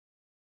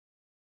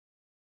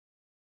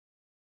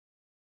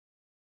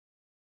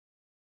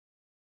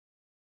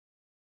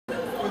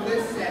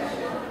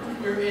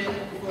we're in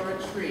for a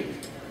treat.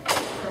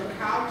 From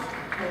couch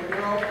to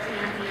world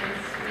champion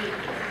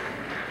speaker.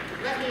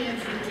 Let me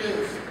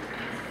introduce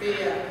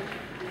via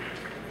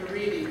the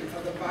reading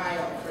of the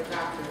bio for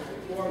Dr.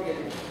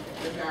 Morgan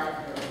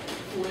McArthur,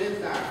 who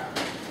is our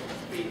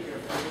speaker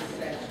for this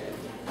session.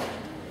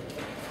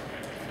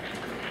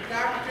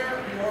 Dr.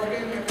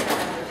 Morgan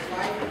McArthur's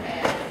life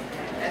path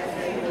has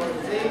been more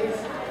zigs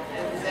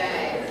and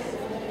zags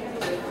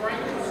than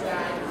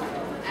Frankenstein's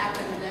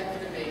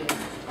appendectomy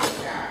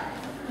scar.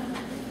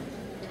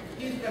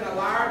 He's been a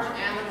large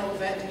animal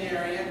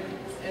veterinarian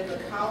in the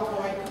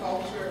cowboy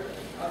culture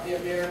of the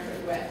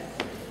American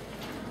West.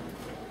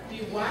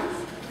 He once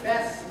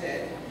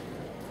bested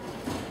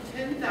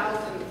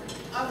 10,000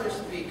 other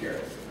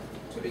speakers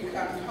to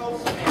become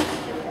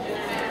Toastmasters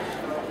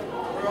International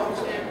World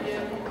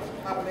Champion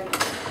of Public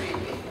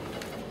Speaking.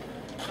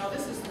 Now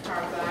this is the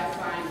part that I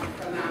find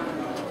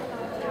phenomenal.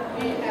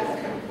 He has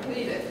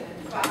completed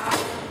 5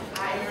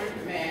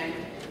 Ironman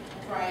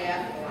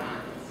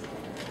triathlons.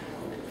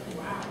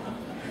 Wow.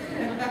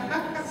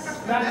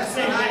 That's what I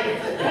said.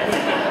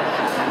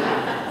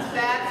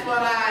 That's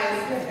what I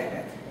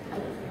said.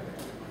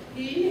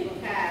 He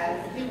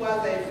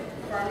was a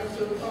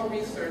pharmaceutical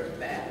research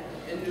vet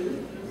in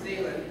New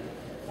Zealand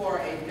for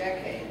a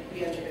decade. He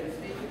has been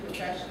speaking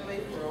professionally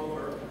for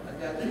over a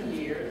dozen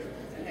years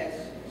and has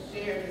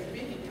shared his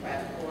speaking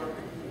platform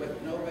with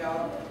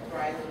Nobel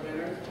Prize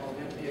winners,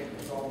 Olympic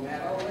gold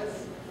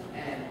medalists,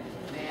 and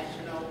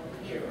national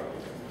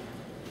heroes.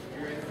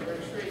 You're in for a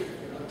treat. If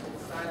you look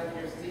inside of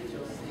your seat,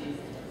 you'll see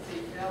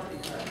seatbelt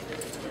because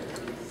this is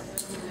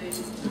simply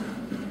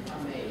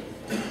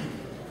amazing.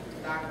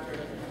 Dr.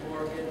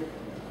 Morgan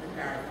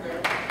McArthur.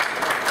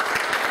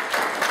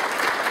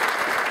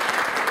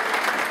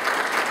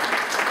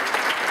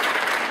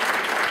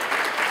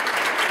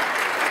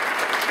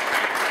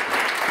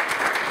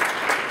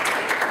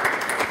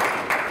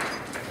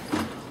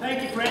 Thank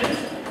you, friends.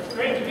 It's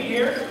great to be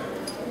here.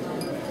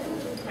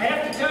 I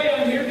have to tell you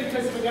I'm here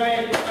because of a guy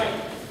I dislike.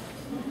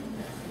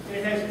 And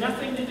it has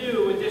nothing to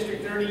do with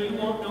District 30. You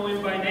won't know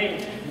him by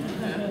name.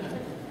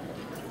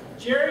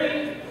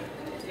 Jerry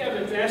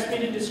Evans asked me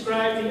to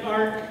describe the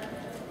arc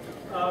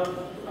of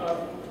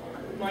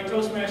my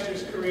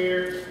Toastmasters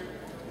career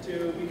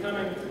to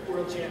becoming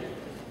world champion.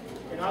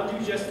 And I'll do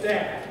just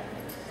that.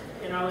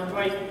 And I'll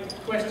invite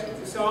questions.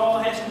 This all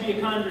has to be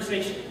a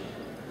conversation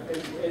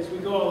as we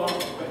go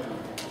along. But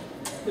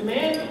the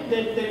man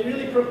that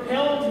really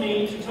propelled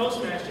me to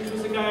Toastmasters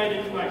was a guy I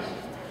didn't like.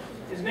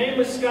 His name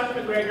was Scott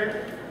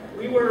McGregor.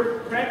 We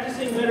were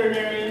practicing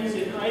veterinarians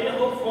in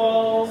Idaho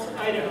Falls,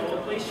 Idaho,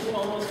 a place you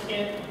almost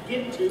can't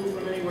get to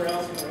from anywhere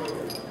else in the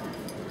world.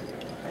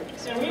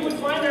 And we would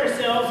find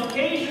ourselves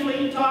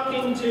occasionally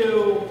talking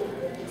to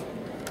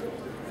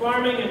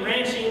farming and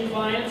ranching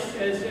clients.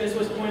 As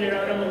was pointed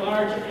out, I'm a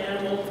large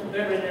animal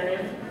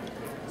veterinarian.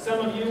 Some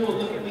of you will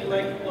look at me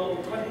like, well,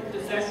 what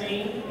does that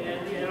mean?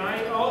 And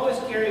I always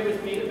carry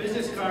with me a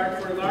business card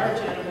for a large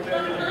animal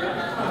veterinarian.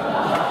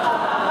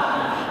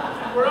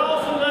 We're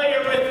all familiar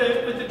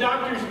with the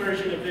doctor's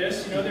version of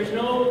this. You know, there's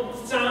no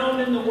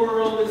sound in the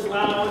world as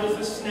loud as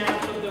the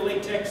snap of the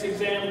latex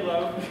exam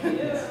glove.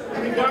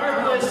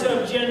 Regardless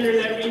of gender,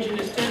 that region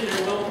is tender.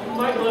 Well,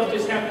 my glove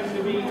just happens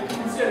to be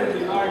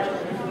considerably larger.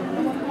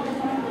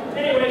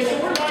 Anyway, so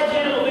we're large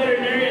animal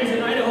veterinarians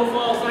in Idaho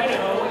Falls,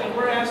 Idaho, and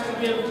we're asked to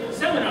give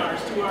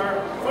seminars to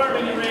our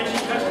farming and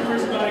ranching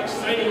customers about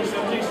exciting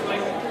subjects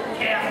like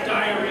calf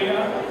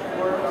diarrhea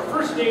or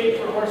first aid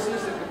for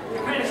horses, the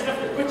kind of stuff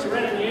that puts you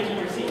right on the edge of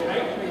your seat,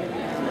 right?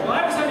 Well,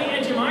 I was on the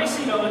edge of my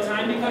seat all the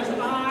time because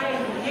I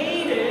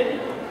hated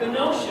the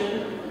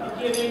notion of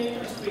giving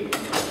a speech.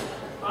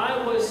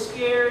 I was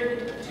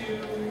scared to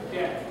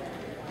death.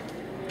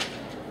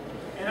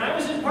 And I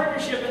was in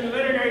partnership in the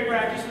veterinary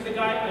practice with a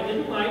guy I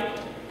didn't like,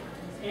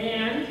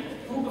 and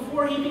who,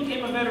 before he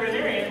became a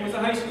veterinarian, was a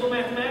high school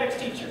mathematics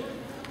teacher.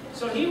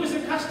 So he was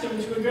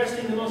accustomed to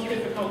addressing the most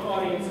difficult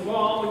audience of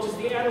all, which is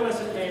the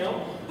adolescent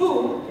male,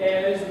 who,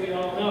 as we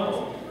all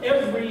know,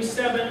 every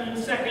 7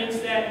 seconds,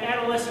 that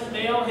adolescent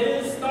male,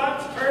 his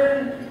thoughts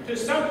turn to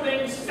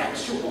something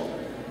sexual.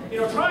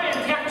 You know, try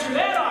and capture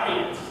that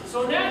audience.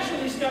 So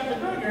naturally, Scott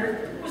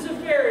McGregor was a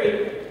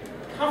very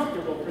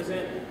comfortable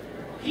presenter.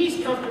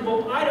 He's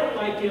comfortable, I don't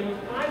like him,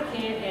 I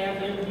can't have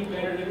him be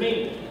better than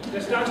me.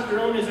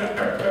 Testosterone is a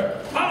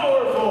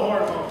powerful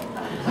hormone.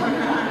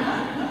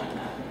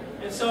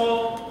 And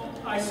so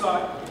I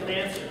sought an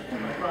answer to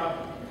my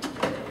problem.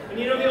 And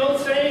you know, the old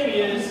saying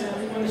is,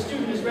 when the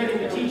student is ready,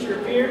 the teacher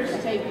appears.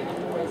 I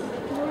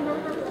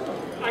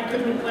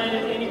couldn't have planned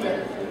it any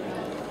better.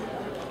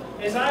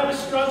 As I was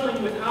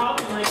struggling with how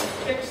I might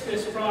fix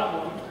this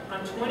problem, on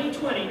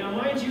 2020, now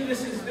mind you,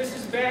 this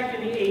is back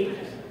in the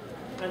 80s.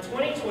 On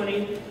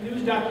 2020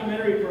 news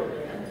documentary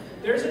program,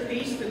 there's a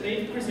piece that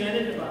they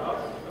presented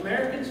about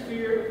Americans'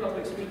 fear of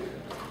public speaking.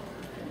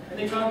 And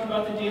they talked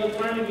about the Dale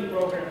Carnegie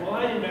program. Well,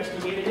 I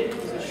investigated it.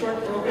 It was a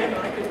short program,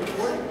 and I could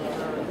report it.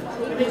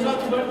 And they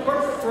talked about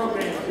corporate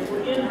programs that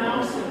were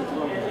in-house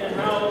and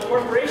how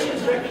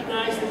corporations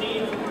recognize the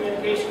need for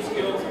communication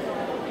skills.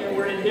 And and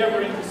were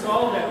endeavoring to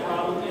solve that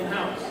problem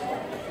in-house.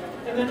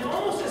 And then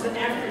almost as an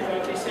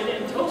afterthought, they said,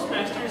 and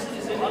Toastmasters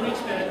is an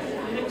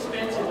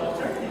inexpensive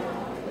alternative.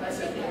 I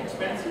said,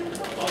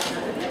 inexpensive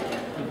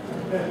alternative?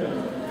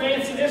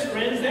 Fancy this,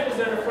 friends. That was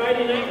on a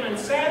Friday night. On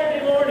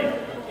Saturday morning,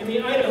 in the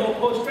Idaho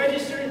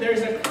Post-Register,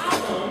 there's a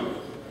column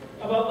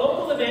about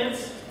local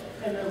events,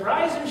 and the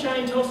Rise and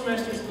Shine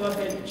Toastmasters Club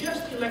had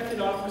just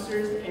elected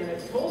officers, and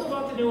it told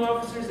about the new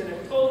officers, and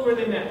it told where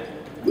they met.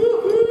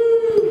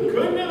 Woohoo!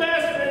 Couldn't have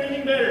asked for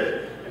anything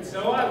better. And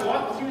so I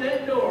walked through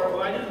that door.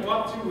 Well, I didn't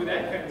walk through with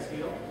that kind of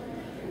zeal.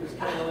 It was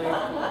kind of like,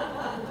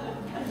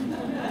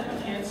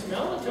 I can't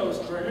smell the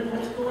toast burning.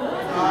 What's going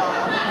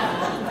on?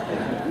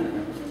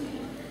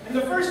 And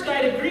the first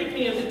guy to greet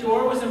me at the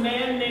door was a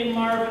man named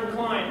Marvin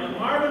Klein. Now,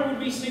 Marvin would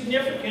be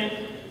significant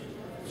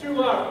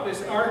throughout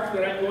this arc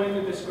that I'm going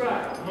to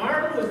describe.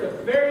 Marvin was the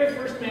very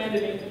first man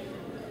to meet me,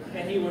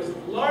 and he was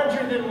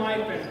larger than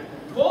life and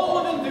full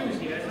of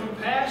enthusiasm,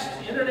 past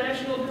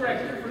international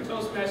director for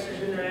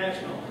Toastmasters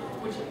International,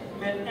 which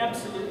meant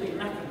absolutely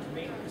nothing to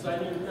me because I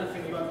knew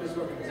nothing about this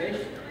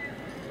organization.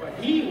 But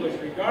he was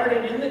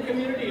regarded in the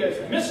community as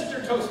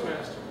Mr.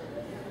 Toastmaster.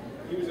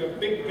 He was a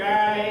big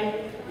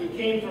guy. He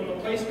came from a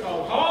place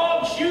called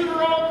Hog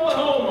Shooter,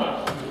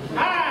 Oklahoma.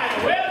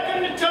 Hi,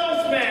 welcome to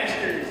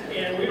Toastmasters.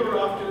 And we were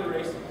off to the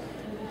races.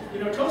 You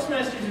know,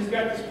 Toastmasters has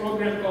got this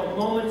program called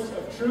Moments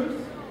of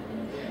Truth.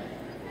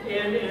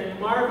 And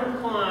Marvin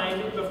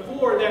Klein,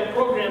 before that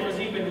program was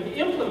even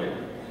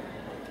implemented,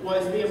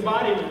 was the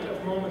embodiment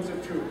of Moments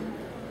of Truth.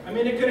 I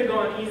mean, it could have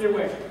gone either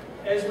way.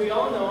 As we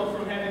all know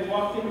from having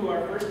walked into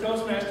our first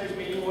Toastmasters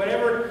meeting,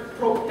 whatever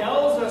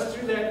propels us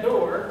through that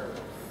door,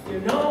 you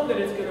know that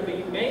it's going to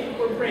be make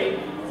or break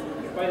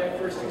by that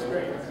first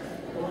experience.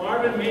 Well,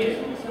 Marvin made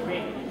it for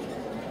me.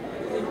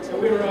 So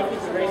we were off to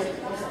the races.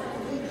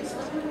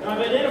 Now,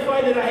 I've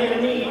identified that I had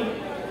a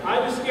need. I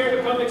was scared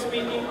of public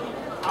speaking.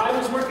 I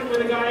was working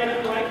with a guy I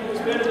didn't like who was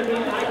better than me,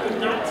 and I could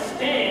not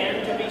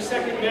stand to be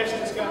second best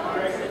to Scott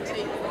McArthur.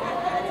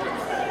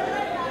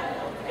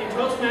 And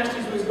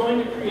Toastmasters was going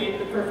to create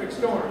the perfect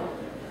storm.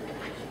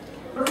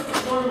 The perfect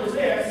storm was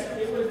this.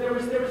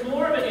 There was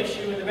more of an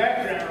issue in the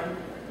background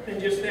than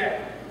just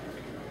that.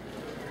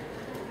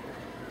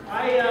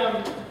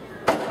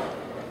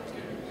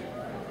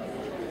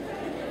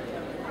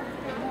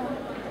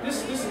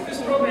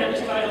 This program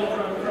is titled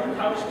From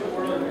Couch to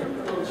World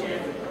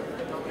Champion.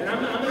 And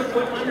I'm going to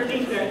put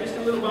underneath that just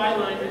a little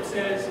byline that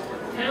says,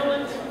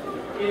 talent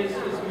is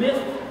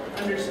myth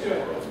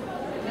understood.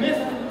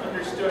 Myth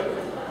understood.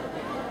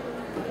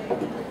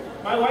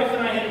 My wife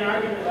and I had an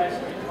argument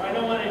last night. I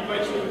don't want to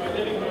invite you into my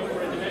living room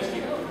for a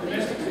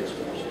domestic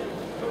situation.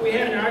 But we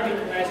had an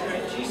argument last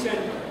night. She said,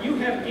 you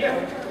have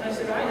gift. And I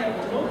said, I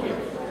have no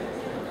gift.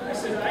 I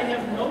said, I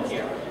have no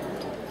gift.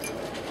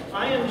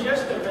 I am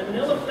just a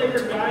vanilla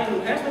flavored guy who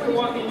happened to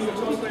walk into a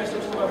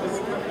Toastmasters club and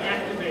become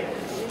activated.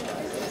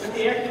 But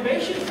the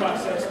activation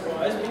process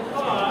was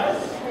because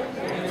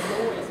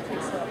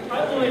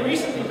I've only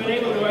recently been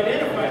able to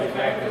identify the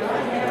fact that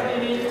I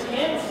have an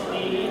intense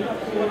need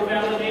for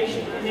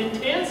validation, an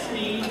intense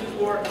need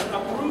for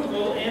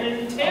approval, and an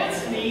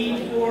intense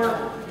need for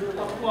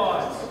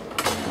applause.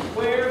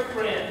 Where,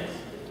 friends,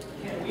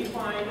 can we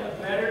find a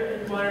better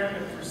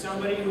environment for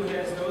somebody who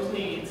has those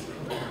needs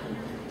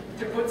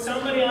to put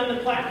somebody on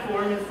the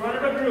platform in front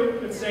of a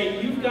group and say,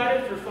 you've got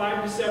it for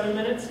 5 to 7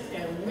 minutes,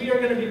 and we are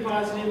going to be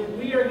positive,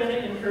 we are going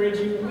to encourage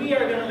you, we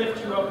are going to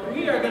lift you up,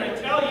 we are going to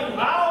tell you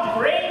how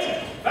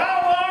great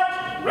thou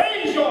art.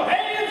 Raise your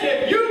hands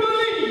if you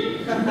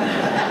believe.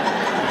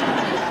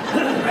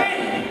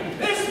 Hey,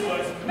 this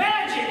was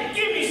magic.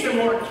 Give me some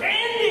more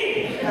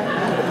candy.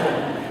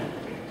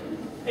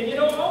 And you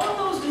know, all of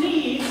those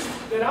needs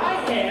that I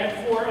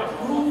had for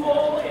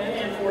approval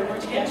and for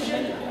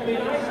attention, I mean,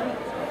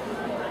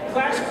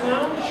 class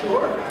clown,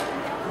 sure.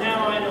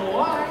 Now I know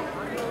why.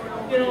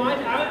 You know,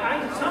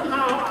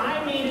 somehow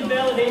I needed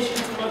validation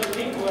from other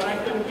people that I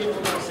couldn't give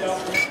to myself.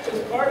 As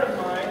part of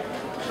my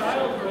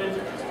childhood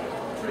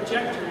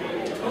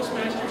trajectory,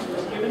 Toastmasters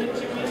was giving it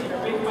to me in a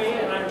big way,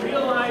 and I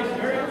realized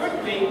very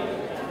quickly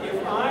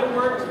if I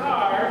worked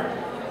hard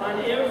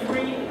on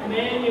every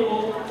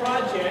manual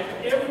project,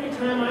 every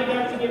time I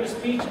got to give a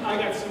speech, I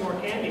got some more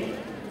candy.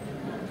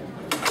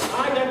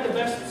 I got the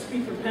best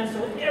speaker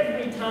pencil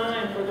every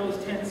time for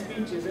those 10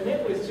 speeches, and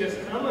it was just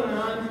coming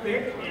on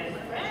thick and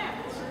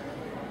fast.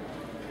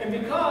 And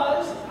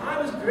because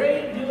I was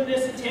great at doing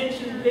this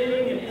attention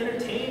thing and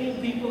entertaining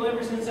people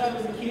ever since I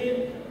was a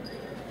kid,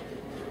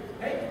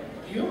 hey,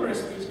 humorous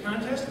speech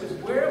contest was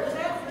where it was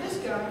at for this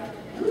guy.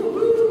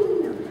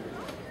 Woo-hoo!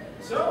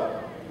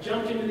 So,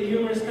 jumped into the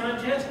humorous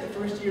contest. The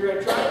first year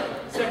I tried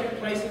it, second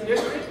place in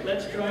district.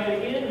 Let's try it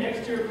again.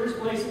 Next year, first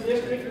place in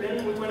district.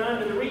 Then we went on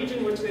to the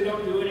region, which they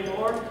don't do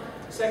anymore.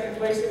 Second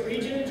place at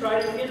region.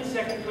 Tried it again.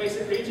 Second place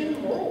at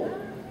region. Whoa!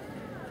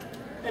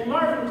 And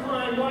Marvin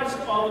Klein watched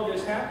all of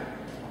this happen.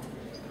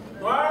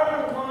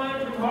 Marvin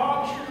Klein from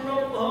Hog Shooter,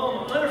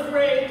 Oklahoma,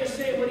 unafraid to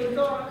say what he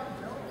thought.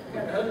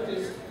 Kind of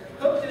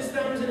hooked his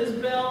thumbs in his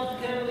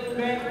belt, kind of leaned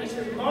back, and he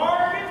said,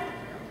 Marvin,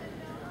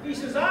 He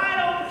says, I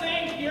don't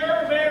think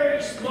you're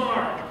very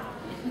smart.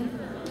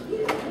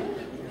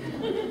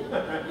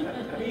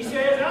 He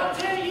says, I'll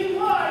tell you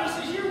what. He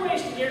says, you're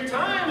wasting your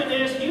time in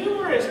this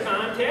humorous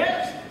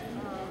contest.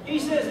 He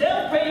says,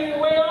 they'll pay your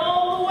way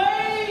all the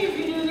way if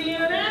you do the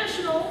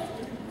international.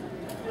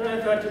 And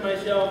I thought to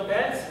myself,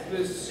 that's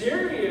the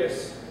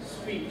serious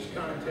speech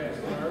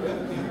contest,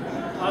 Marvin.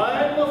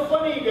 I'm a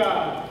funny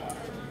guy.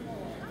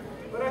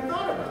 But I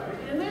thought about it.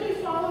 And then he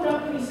followed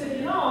up and he said,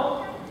 you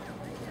know,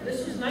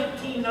 this was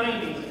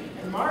 1990.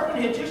 And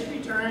Marvin had just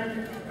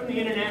returned from the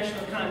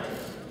international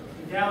contest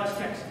in Dallas,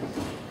 Texas.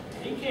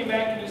 He came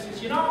back and he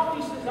says, you know,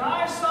 he says,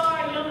 I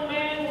saw a young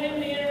man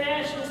win the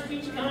international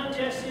speech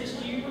contest this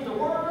year, the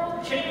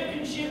World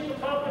Championship of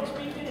Public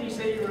Speaking, and he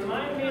said, you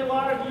remind me a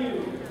lot of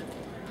you.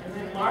 And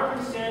then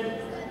Marvin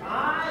said,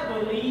 I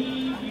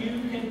believe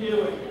you can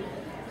do it.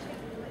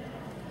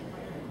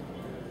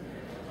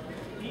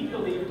 He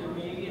believed in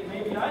me, and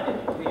maybe I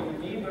didn't believe in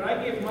me, but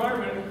I gave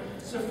Marvin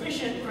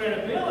sufficient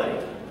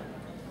credibility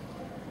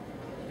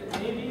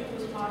that maybe it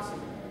was possible.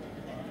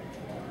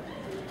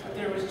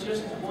 There was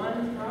just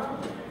one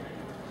problem.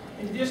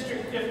 In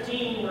District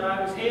 15, where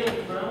I was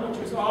hailing from, which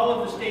was all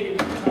of the state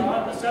of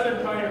Utah, the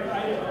southern part of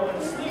Idaho, and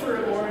a sliver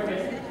of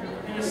Oregon,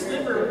 and a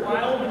sliver of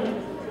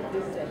Wyoming,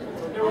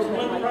 there was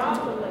one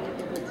problem.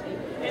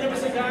 And it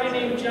was a guy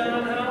named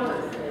John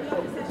Howard.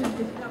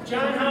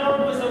 John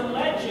Howard was a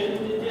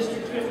legend in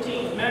District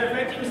 15. As a matter of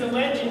fact, he was a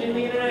legend in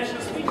the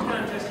International Speech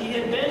Contest. He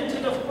had been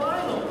to the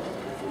final.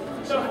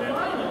 The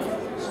final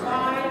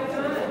 5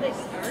 times. They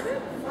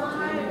started?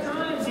 5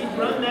 times he'd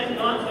run that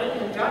gauntlet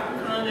and gotten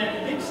on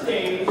that big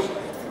stage,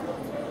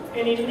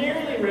 and he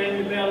nearly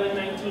rang the bell in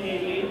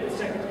 1988 in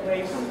second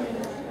place.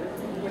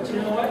 But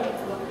you know what?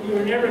 You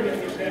were never going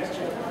to get past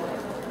John Howard.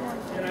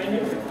 And I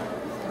knew it.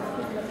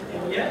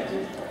 And yet,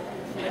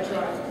 I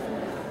tried.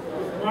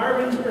 With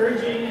Marvin's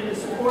urging and the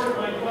support of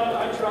my club,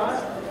 I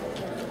tried.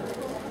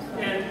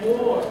 And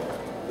boy,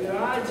 did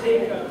I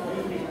take a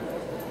beating.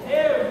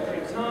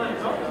 Every time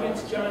up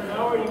against John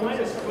Howard, he might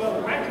as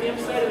well whack me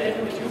upside of the head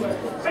with a shoe.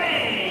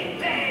 Bang,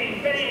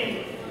 bang,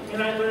 bang.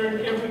 And I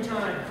learned every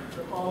time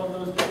from all of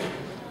those beatings.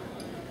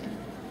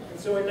 And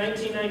so in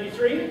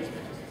 1993,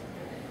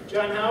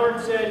 John Howard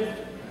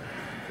said,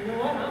 you know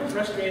what, I'm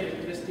frustrated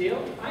with this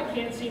deal. I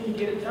can't seem to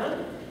get it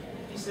done.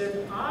 He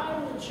said, I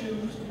will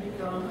choose to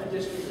become a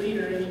district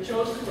leader, and he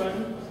chose to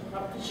run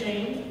up the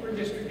chain for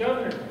district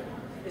governor.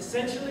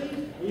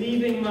 Essentially,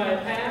 leaving my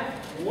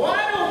path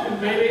wide open,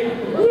 baby.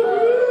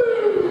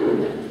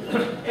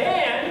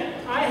 And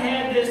I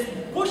had this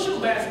bushel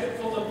basket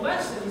full of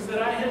lessons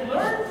that I had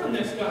learned from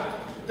this guy.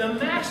 The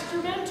master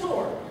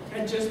mentor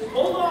had just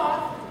pulled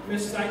off,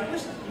 Miss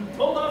Cyclist, he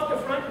pulled off the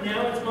front,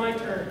 now it's my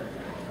turn.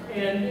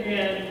 And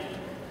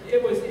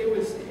it was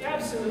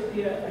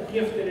absolutely a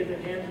gift that had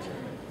been handed to me.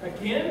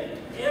 Again,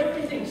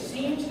 everything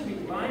seems to be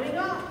lining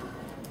up.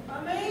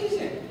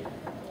 Amazing.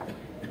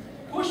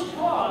 Push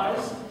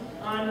pause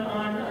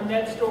on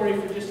that story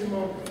for just a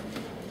moment.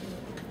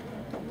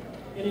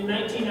 And in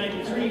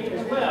 1993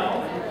 as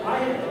well, I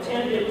had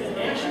attended the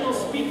National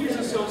Speakers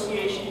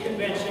Association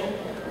convention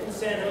in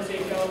San Jose,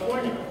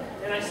 California.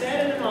 And I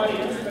sat in an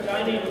audience with a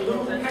guy named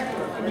Lou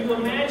Heckler. Can you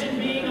imagine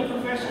being a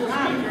professional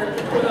speaker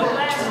with a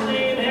last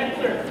name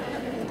Heckler?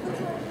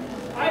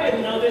 I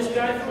didn't know this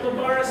guy from a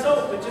bar of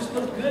soap. It just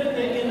looked good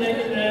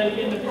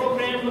in the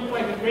program, looked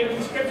like a great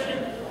description.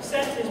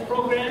 Set his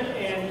program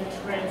and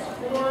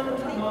transformed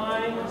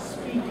my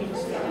speaking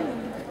style.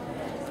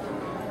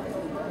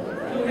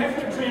 Lou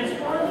Heckler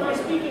transformed my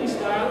speaking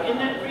style in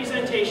that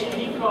presentation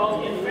he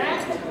called, in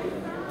fact,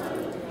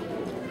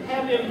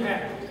 Have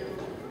Impact.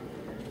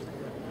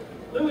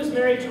 Lou is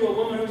married to a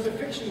woman who's a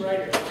fiction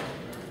writer.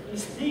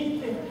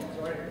 Sorry,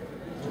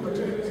 too much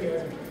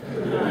enthusiasm.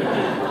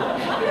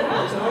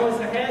 There's always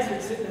a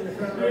hazard sitting in the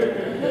front row.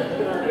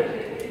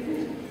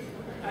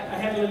 I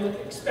had a little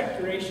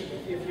expectoration.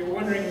 If you're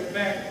wondering in the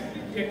back,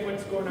 Dick,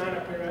 what's going on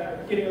up here?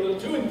 I'm getting a little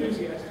too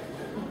enthusiastic.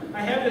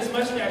 I have this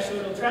mustache, so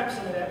it'll trap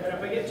some of that, but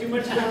if I get too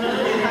much going on,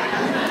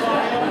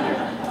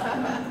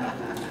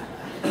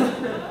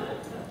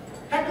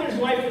 Heckler's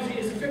wife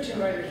is a fiction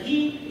writer.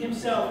 He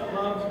himself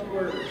loved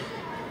words.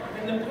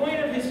 And the point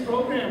of his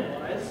program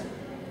was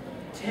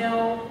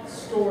tell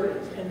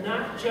stories, and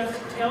not just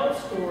tell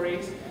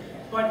stories,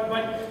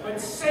 but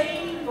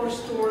say your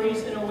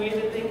stories in a way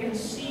that they can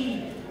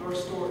see your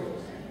stories.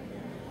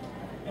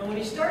 And when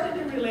he started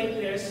to relate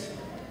this,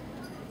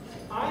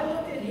 I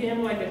looked at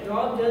him like a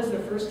dog does the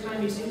first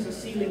time he sees a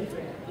ceiling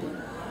fan.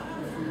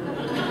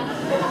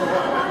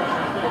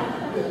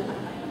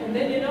 And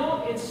then, you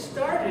know, it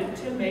started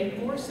to make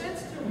more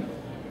sense to me.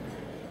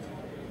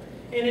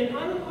 And it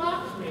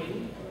unlocked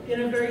me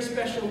in a very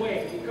special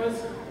way,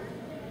 because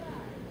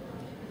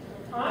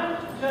I'm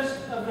just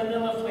a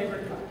vanilla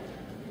flavored guy.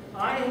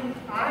 I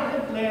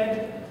have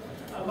led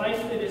a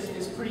life that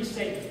is pretty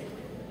safe.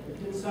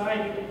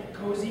 Inside a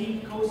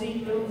cozy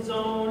little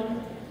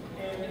zone,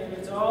 and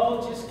it's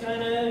all just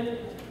kind of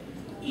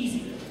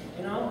easy.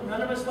 You know,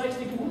 none of us likes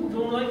to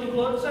don't like to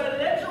go outside of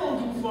that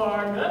zone too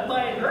far. That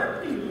might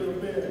hurt me a little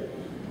bit.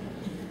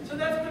 So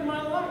that's been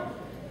my life.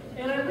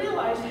 And I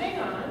realized, hang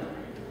on,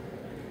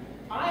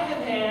 I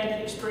have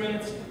had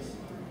experiences,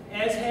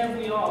 as have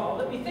we all,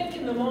 that we think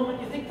in the moment,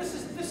 you think this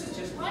is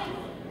just life.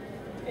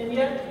 And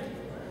yet,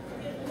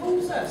 it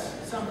moves us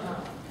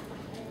somehow.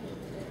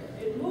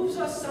 It moves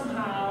us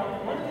somehow,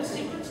 and one of the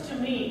secrets to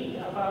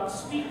me about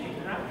speaking,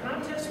 not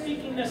contest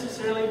speaking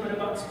necessarily, but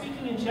about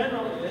speaking in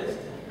general, is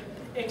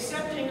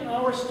accepting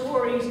our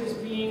stories as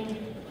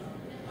being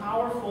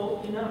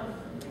powerful enough.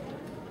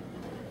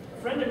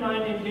 A friend of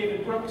mine named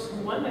David Brooks,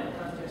 who won that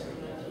contest in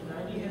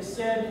 1990, has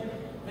said,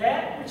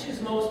 that which is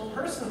most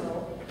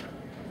personal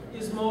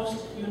is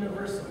most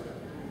universal.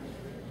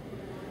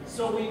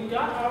 So we've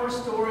got our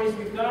stories,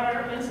 we've got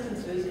our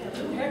instances, and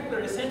Lou Heckler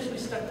essentially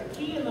stuck the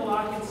key in the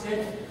lock and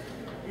said,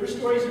 your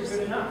stories are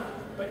good enough,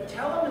 but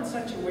tell them in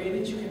such a way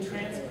that you can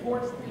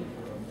transport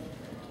people.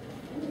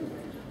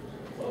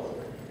 Whoa.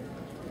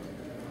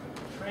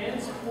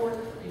 Transport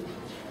people.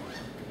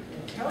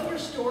 And tell your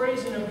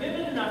stories in a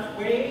vivid enough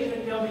way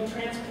that they'll be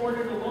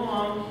transported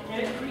along,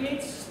 and it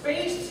creates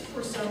space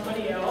for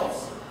somebody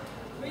else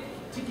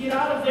to get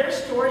out of their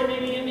story,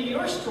 maybe into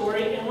your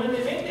story, and when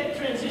they make that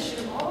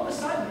transition, all of a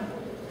sudden,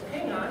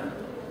 hang on,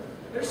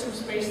 there's some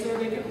space there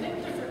they can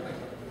think differently.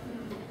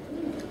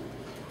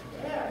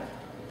 Yeah.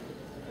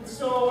 And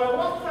so I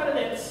walked out of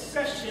that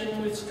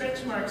session with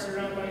stretch marks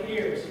around my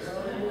ears. You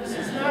know? This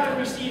is not a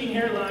receding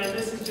hairline,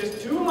 this is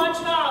just too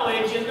much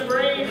knowledge in the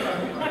brain.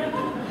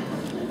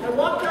 I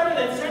walked out of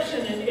that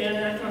session and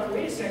I thought,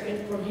 wait a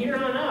second, from here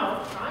on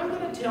out, I'm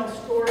going to tell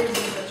stories in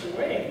such a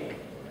way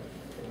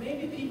that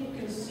maybe people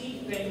can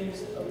see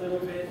things a little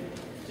bit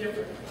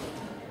differently.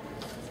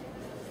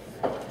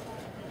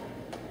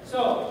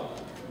 So,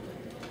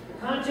 the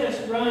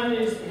contest run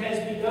has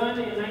begun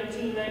in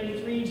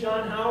 1993.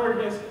 John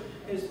Howard has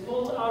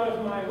pulled out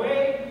of my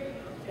way,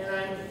 and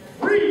I'm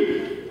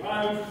free.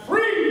 I'm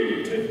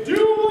free to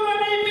do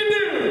what I need to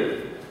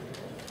do.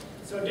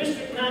 So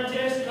district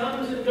contest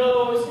comes and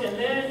goes, and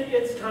then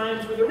it's time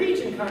for the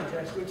region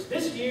contest, which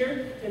this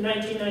year, in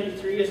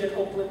 1993, is in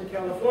Oakland,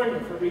 California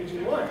for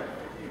Region 1.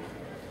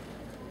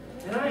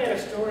 And I had a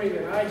story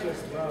that I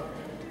just loved.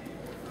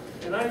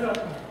 And I thought,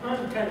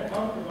 I'm kind of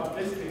pumped about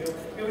this deal.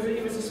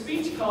 It was a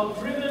speech called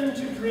Driven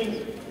to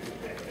Dream.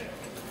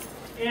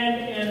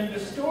 And the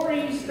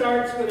story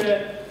starts with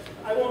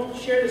I won't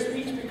share the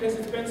speech because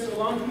it's been so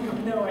long ago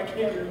now I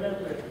can't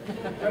remember it.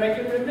 But I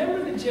can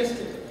remember the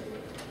gist of it.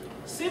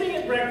 Sitting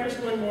at breakfast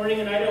one morning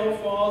in Idaho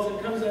Falls, and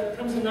comes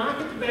a knock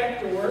at the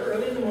back door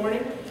early in the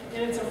morning,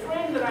 and it's a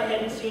friend that I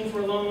hadn't seen for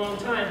a long, long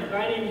time, a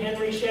guy named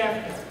Henry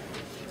Shafton.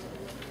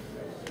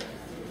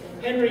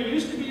 Henry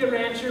used to be a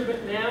rancher,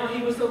 but now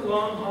he was a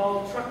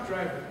long-haul truck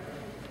driver.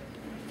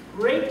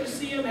 Great to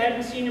see him,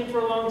 hadn't seen him for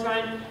a long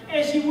time.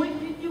 As you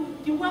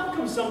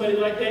welcome somebody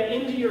like that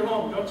into your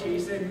home, don't you? You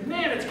say,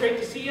 man, it's great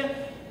to see you.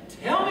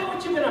 Tell me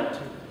what you've been up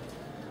to.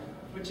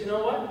 But you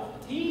know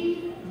what?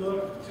 He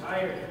looked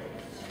tired.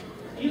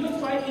 He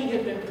looked like he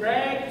had been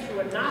dragged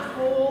through a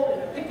knothole in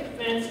a picket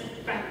fence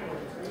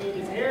backwards. I mean,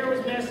 his hair was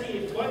messy,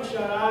 his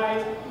bloodshot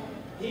eyes.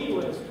 He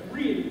was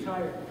really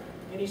tired.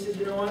 And he said,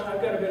 you know what,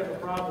 I've got a bit of a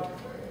problem.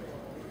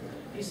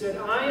 He said,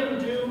 I am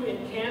due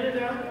in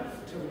Canada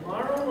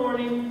tomorrow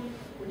morning,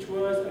 which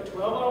was a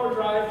 12-hour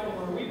drive from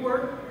where we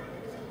work.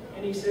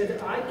 And he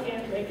said, I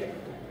can't make it.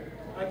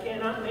 I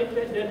cannot make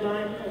that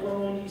deadline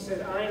alone. He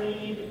said, I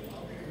need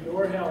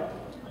your help.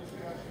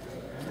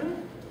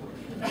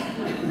 And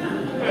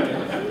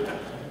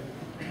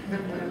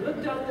I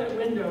looked out that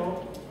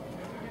window,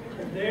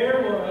 and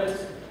there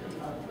was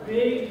a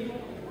big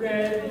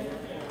red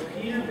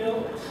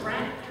Peterbilt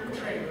tractor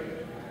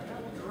trailer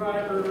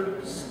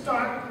driver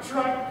stock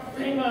truck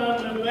thing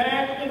on the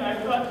back, and I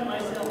thought to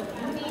myself,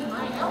 you need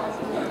my help.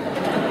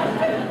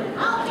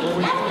 How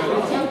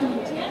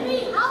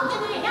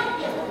can I help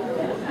you?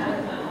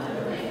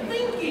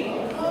 Thinking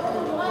all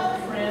the while,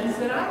 friends,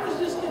 that I was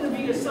just going to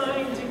be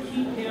assigned to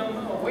keep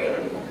him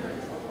awake.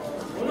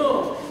 Oh no,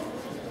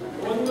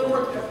 it wasn't going to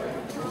work that way.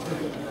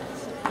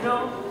 You know,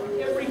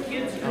 every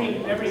kid's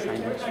dream, every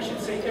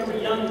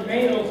young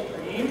male's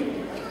dream,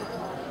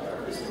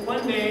 is to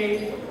one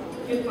day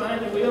get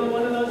behind the wheel of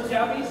one of those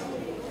jobbies.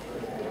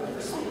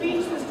 The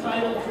speech was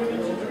titled Driven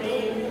to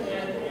Dream,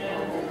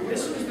 and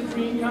this was the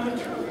dream coming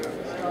true.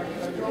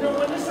 You know,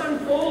 when this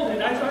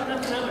unfolded, I thought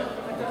nothing of it.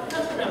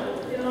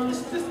 You know,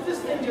 this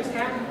thing just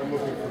happened.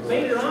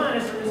 Later on,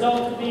 as a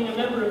result of being a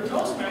member of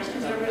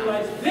Toastmasters, I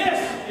realized this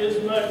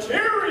is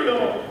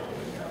material.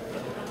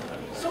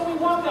 So we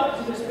walk out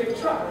to this big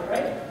truck,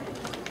 right?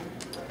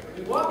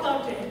 We walk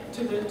out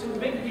to the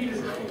big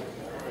Peterbilt,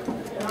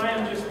 and I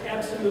am just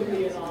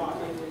absolutely in awe.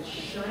 It is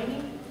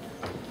shiny.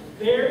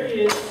 There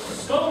is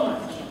so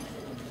much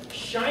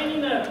shiny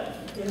metal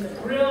in the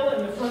grill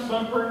and the front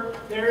bumper.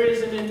 There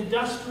is an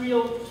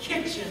industrial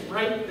kitchen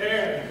right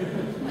there.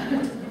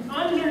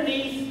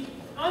 Underneath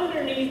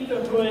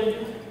the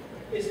hood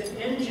is an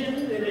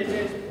engine that is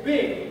as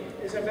big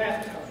as a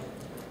bathtub.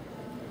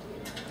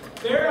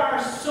 There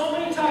are so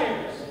many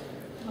tires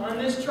on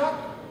this truck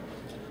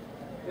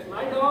that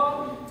my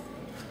dog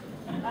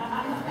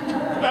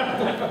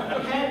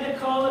Had to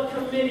call a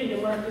committee to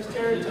mark his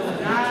territory.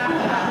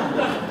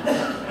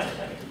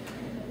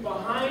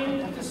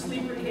 Behind the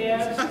sleeper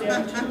cabs, there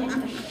are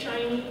two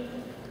shiny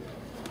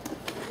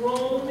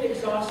chrome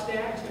exhaust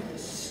stacks that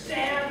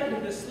stab into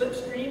the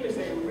slipstream as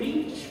they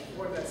reach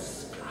for the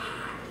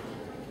sky.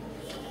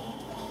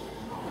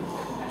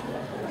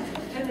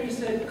 Henry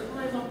said,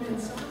 climb up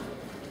inside.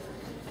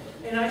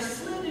 And I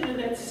slid into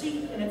that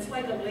seat, and it's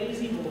like a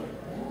lazy boy.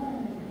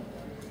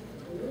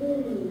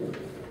 Ooh.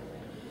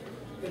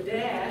 The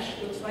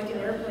dash looks like an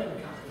airplane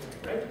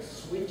cockpit, right?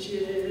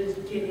 Switches,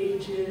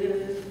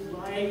 gauges,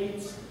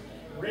 lights,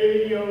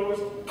 radios,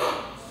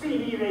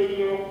 CD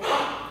radio.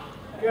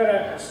 Got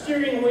a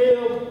steering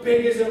wheel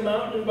big as a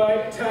mountain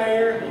bike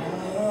tire.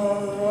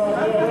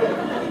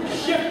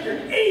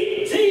 Shifter,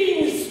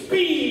 18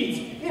 speeds.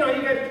 You know,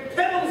 you got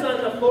pedals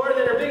on the floor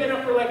that are big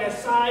enough for like a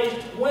size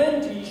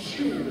 20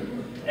 shoe.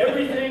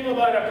 Everything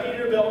about a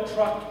Peterbilt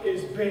truck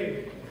is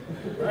big,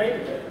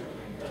 right?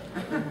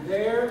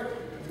 There,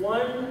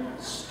 one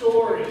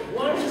story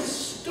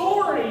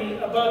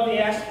above the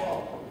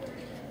asphalt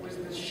was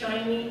the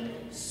shiny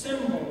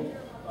symbol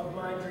of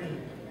my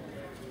dream.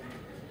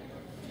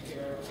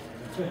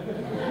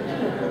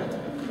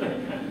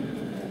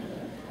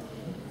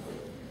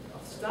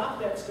 I'll stop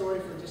that story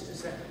for just a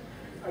second.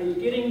 Are you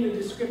getting the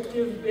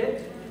descriptive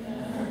bit?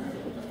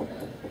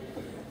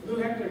 Lou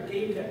Heckler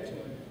gave that to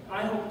me.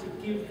 I hope to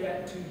give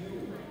that to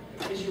you.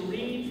 As you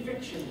read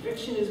fiction,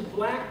 fiction is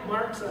black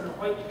marks on a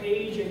white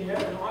page, and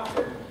yet an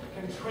author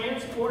can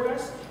transport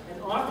us.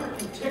 An author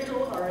can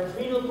tickle our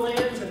adrenal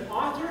glands. An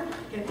author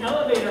can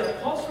elevate our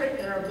pulse rate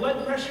and our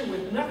blood pressure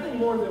with nothing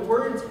more than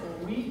words,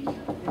 and we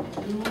can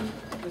do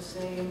the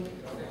same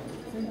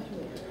thing.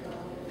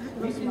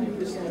 We can do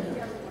the same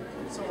thing.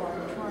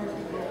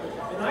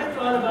 And I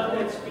thought about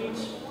that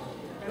speech,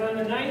 and on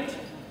the night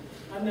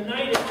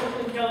in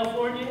Oakland,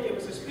 California, it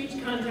was a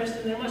speech contest,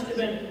 and there must have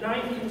been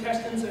 9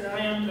 contestants, and I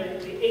am the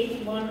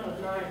 8th one of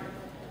 9.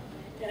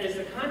 And as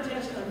the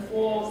contest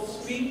unfolds,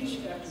 speech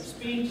after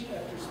speech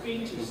after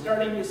speech is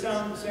starting to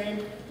sound the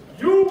same.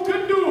 You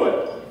can do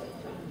it!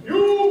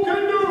 You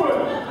can do it!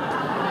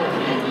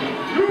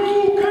 You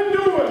can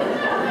do it!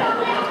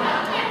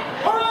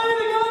 All right,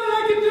 I got it,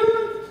 I can do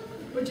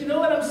it! But you know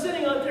what? I'm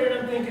sitting out there and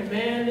I'm thinking,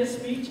 man, this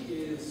speech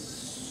is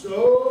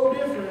so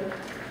different.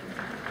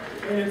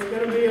 And it's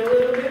going to be a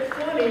little bit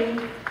funny.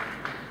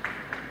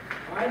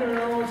 I don't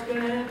know what's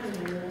going to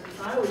happen here.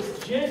 I was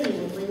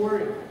genuinely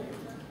worried.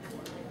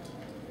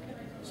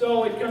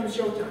 So it comes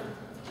showtime.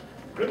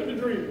 Driven to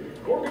Dream,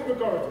 Morgan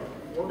McArthur.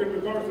 Morgan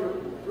McArthur,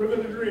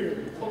 Driven to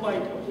Dream.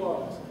 Polite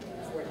applause.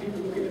 It's like people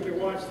looking at their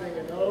watch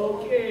thinking,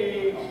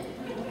 okay,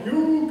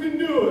 you can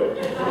do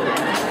it.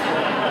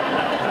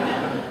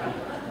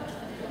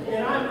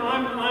 And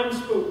I'm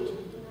spooked.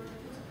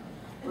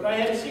 But I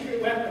had a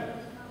secret weapon.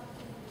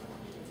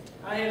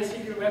 I had a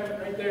secret weapon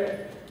right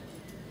there.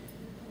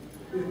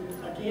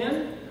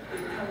 Again,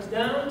 it comes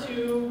down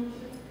to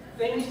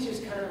things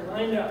just kind of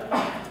lined up.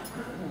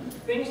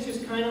 Things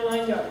just kind of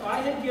lined up. I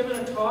had given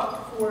a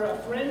talk for a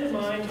friend of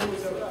mine who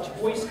was a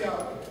Boy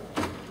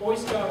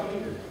Scout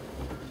leader.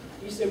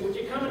 He said, would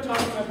you come and talk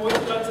to my Boy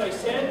Scouts? I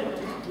said,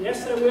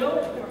 yes, I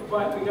will,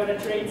 but we got to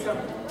trade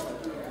something.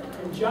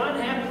 And John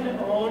happened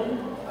to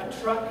own a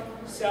truck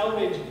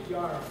salvage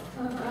yard.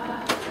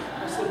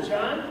 I said,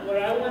 John, what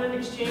I want in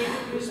exchange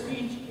for this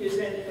speech is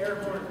an air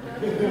horn.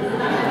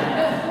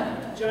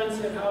 John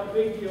said, how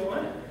big do you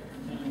want it?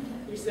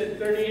 He said,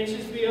 30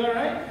 inches be all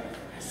right?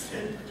 I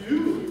said,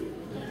 dude.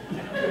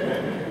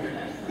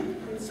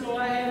 And so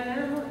I had an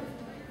air horn.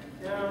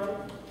 Now,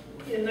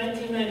 in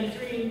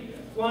 1993,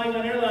 flying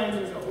on airlines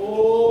was a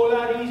whole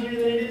lot easier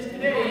than it is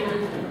today.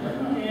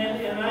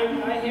 And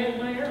I had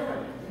my air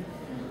horn.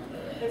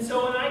 And so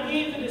when I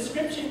gave the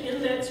description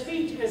in that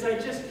speech, as I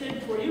just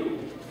did for you,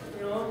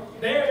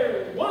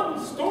 there, one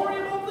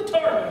story about the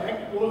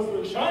tarmac was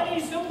the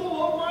shiny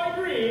symbol of my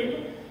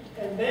dream,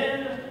 and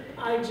then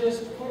I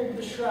just pulled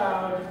the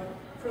shroud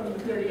from the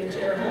 30-inch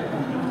air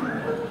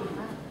horn.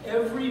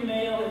 Every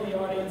male in the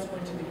audience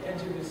went to the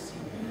edge of his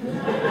seat.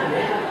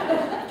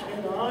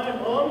 Can I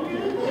hug you?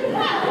 I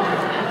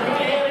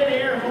had an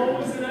air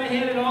hose and I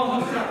had it all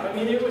hooked up. I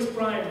mean, it was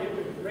primed. It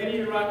was ready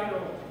to rock and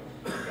roll.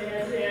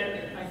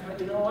 And I thought,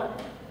 you know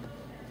what?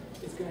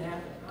 It's going to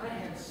happen. I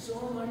had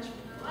so much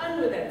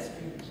fun with that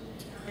speech.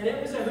 And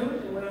it was a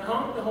hoot, and when I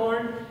honked the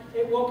horn,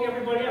 it woke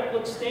everybody up.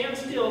 Look, Stan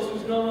Stills,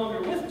 who's no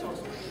longer with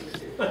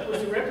Toastmasters,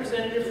 was a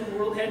representative from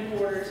World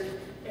Headquarters,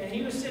 and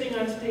he was sitting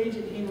on stage,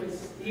 and he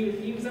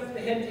was up at the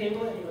head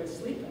table, and he was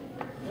sleeping.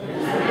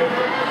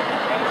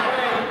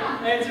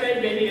 That's right,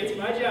 baby, it's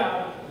my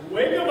job.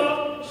 Wake him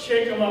up,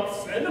 shake him up,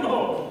 send him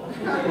home.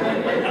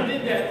 I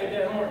did that with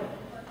that horn.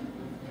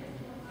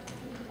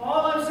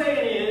 All I'm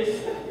saying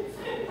is,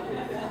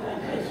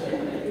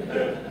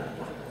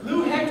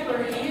 Lou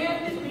Heckler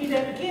handed me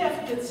that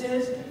gift that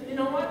says, you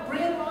know what,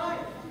 bring it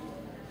alive.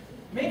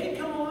 Make it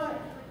come alive.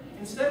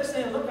 Instead of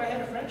saying, look, I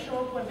had a friend show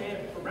up one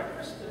day for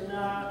breakfast, and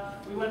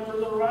we went for a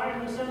little ride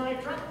in a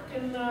semi-truck,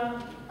 and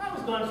I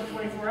was gone for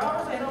 24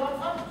 hours. I had a lot of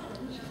fun.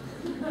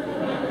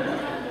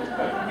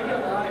 Bring it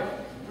alive.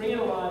 Bring it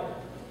alive.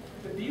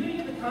 The beauty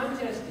of the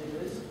contest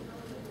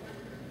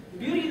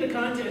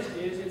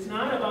is, it's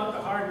not about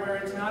the hardware,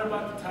 it's not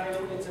about the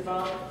title, it's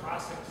about the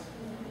process.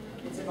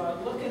 It's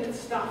about looking at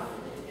stuff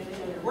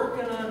and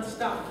working on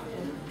stuff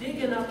and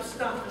digging up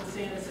stuff and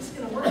saying, is this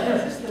going to work?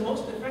 Is this the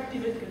most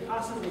effective it could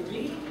possibly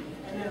be?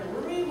 And then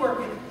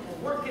reworking it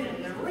and working it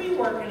and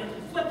reworking it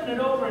and flipping it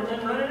over and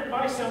then running it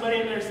by somebody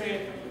and they're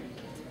saying,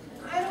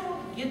 I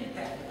don't get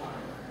that part.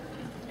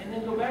 And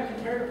then go back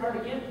and tear it apart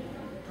again.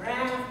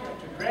 Draft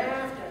after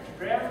draft after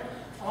draft.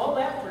 All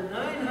that for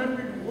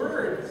 900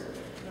 words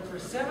and for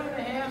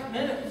 7.5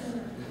 minutes.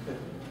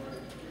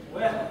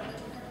 Well,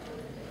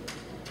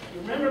 you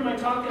remember my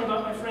talking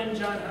about my friend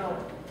John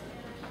Howard.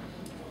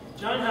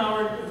 John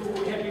Howard,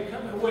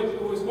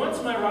 who was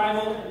once my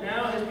rival and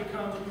now has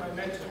become my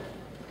mentor.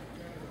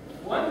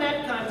 Won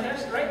that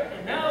contest, right?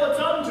 And now it's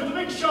on to the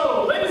big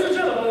show. Ladies and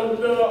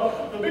gentlemen,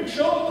 the big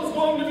show is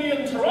going to be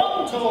in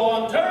Toronto,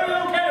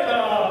 Ontario,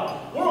 Canada.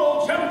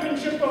 World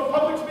Championship of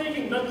Public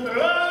Speaking.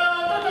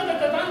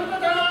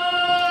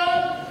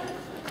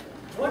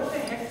 What the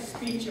heck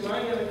speech am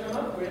I going to come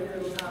up with that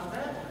will top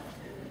that?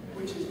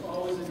 Which is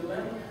always a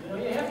dilemma. You know,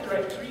 you have to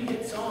write 3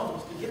 hit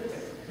songs to get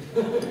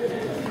there.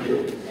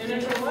 And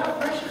there's a lot of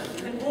pressure.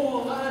 And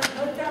oh,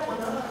 like that one.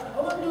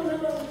 Oh, no.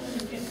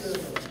 You can't do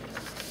it.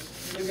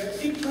 You've got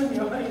people in the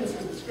audience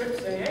with the script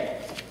saying,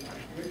 hey,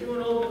 you're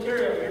doing old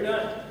material, you're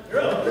done.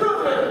 You're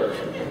over.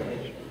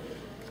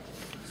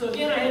 So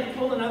again, I had to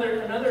pull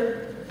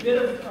another bit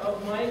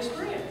of my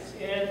experience.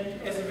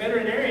 And as a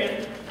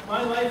veterinarian,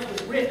 my life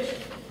was rich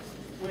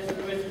with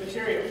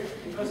material.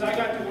 Because I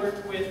got to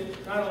work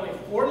with not only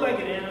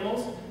 4-legged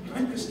animals,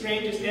 but the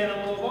strangest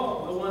animal of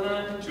all, the one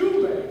on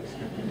 2 legs.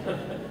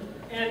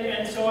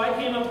 and so I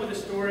came up with a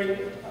story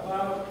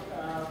about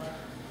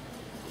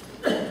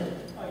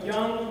a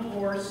young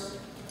horse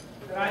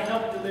that I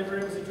helped deliver.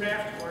 It was a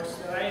draft horse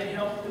that I had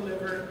helped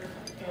deliver,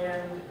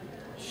 and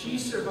she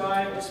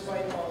survived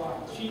despite all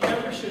odds. She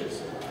never should have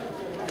survived.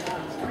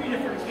 3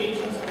 different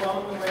occasions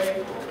along the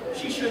way,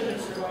 she shouldn't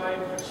have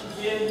survived, but she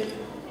did.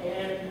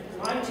 And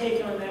my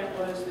take on that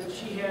was that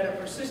she had a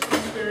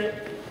persistent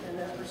spirit, and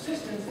that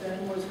persistence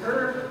then was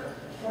her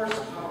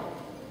horsepower.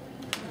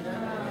 I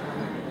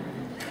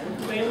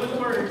was playing with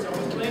words.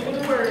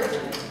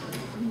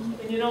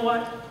 And you know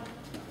what?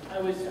 I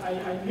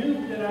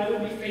knew that I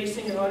would be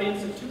facing an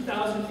audience of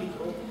 2,000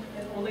 people,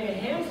 and only a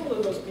handful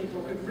of those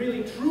people could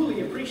really,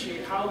 truly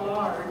appreciate how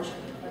large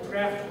a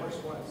draft horse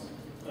was.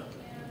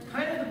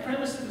 Kind of the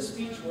premise of the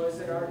speech was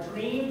that our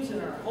dreams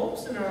and our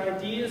hopes and our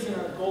ideas and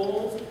our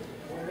goals,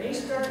 when they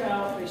start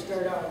out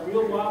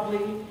real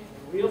wobbly,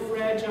 real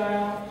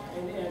fragile,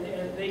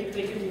 and they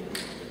can be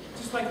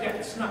just like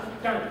that, snuff,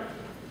 done,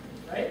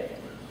 right?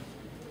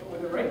 But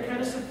with the right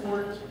kind of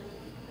support,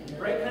 and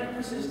the right kind of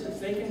persistence,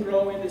 they can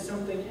grow into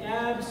something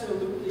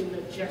absolutely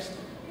majestic,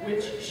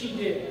 which she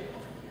did.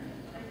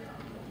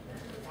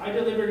 I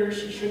delivered her.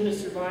 She shouldn't have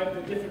survived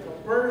the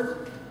difficult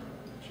birth.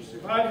 She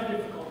survived the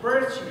difficult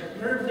birth. She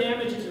had nerve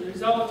damage as a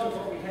result of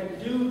what we had to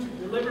do to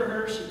deliver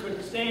her. She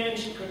couldn't stand.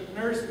 She couldn't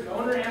nurse. The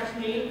owner asked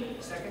me,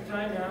 second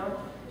time now,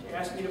 she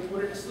asked me to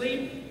put her to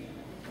sleep.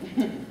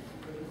 Couldn't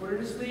put her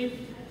to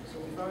sleep. So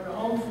we found a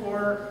home for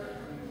her,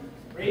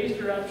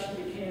 raised her up. She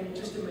became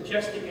just a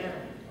majestic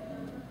animal.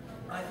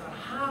 I thought,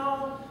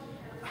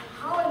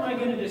 how am I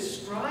going to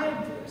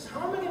describe this?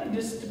 How am I going to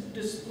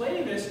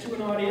display this to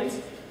an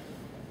audience,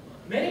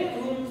 many of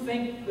whom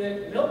think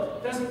that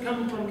milk doesn't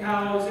come from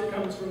cows, it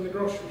comes from the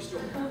grocery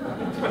store.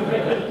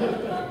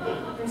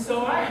 And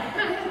so I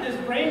had this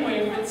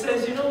brainwave that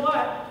says, you know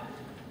what?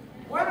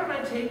 Why don't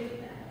I take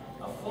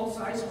a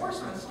full-size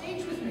horse on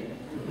stage with me?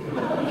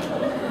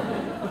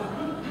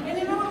 And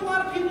you know what? A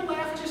lot of people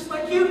laughed just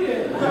like you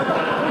did.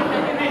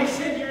 And they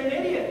said, you're an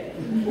idiot.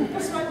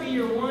 This might be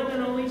your one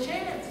and only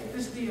chance at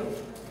this deal.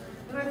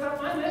 And I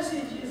thought, my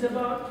message is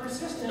about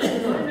persistence.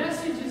 And my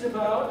message is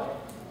about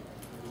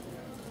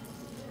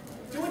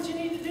do what you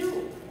need to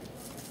do.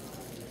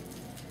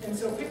 And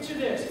so picture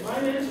this. My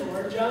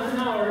mentor, John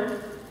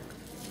Howard,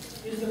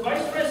 is the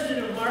vice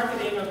president of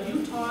marketing of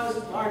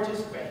Utah's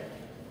largest bank.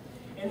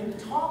 And in the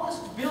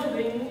tallest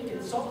building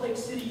in Salt Lake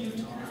City,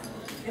 Utah,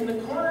 in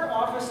the corner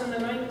office on the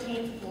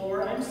 19th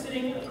floor, I'm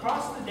sitting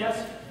across the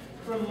desk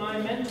from my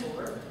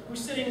mentor,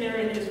 who's sitting there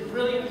in his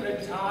brilliant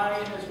red tie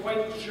and his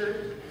white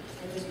shirt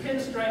and his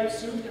pinstripe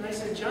suit. And I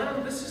said,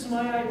 John, this is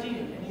my idea.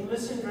 And he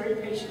listened very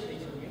patiently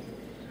to me.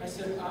 I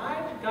said,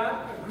 I've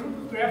got a group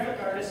of graphic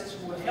artists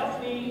who will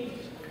help me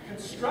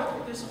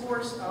construct this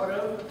horse out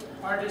of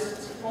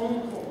artists'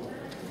 own code.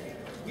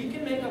 We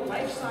can make a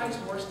life-size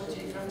horse to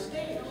take on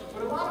stage.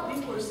 But a lot of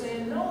people are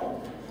saying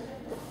no.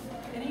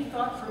 And he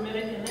thought for a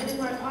minute, and then in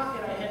my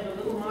pocket I had the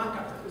little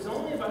mock-up. It was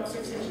only about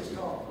 6 inches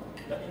tall.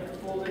 And it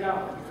folded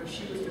out because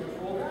she was going to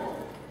fold out.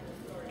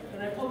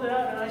 And I pulled it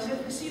out and I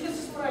said, see, this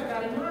is what I've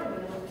got in mind.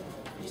 And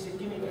he said,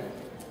 give me that.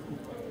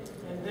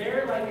 And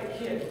there, like a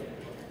kid,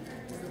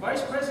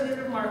 vice president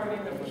of marketing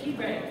of Key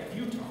Bank of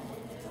Utah,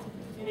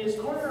 in his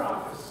corner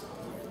office,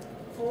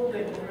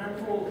 folding and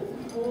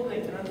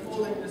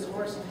unfolding this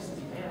horse, and he says,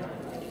 man,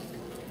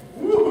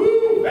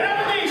 woohoo,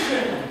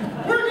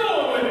 validation! We're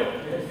going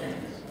with it!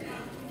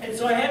 And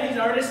so I had these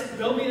artists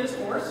build me this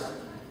horse,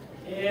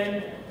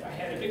 and I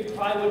had a big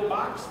plywood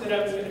box that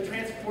I was going to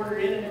transport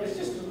it in, and it was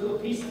just a little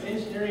piece of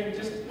engineering,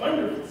 just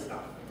wonderful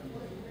stuff.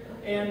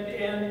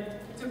 And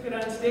took it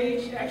on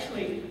stage,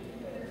 actually,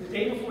 the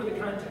day before the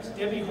contest.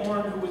 Debbie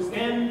Horn, who was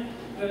then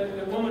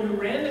the woman who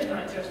ran the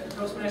contest for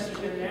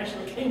Toastmasters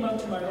International, came up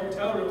to my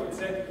hotel room and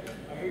said,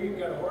 I hear you've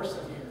got a horse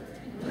in here.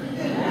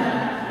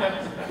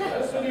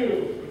 That's the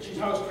new, but she's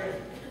house trained.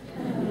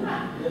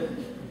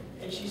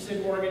 And she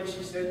said, Morgan,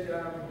 she said,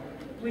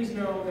 please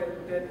know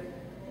that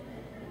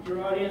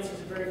your audience is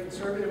a very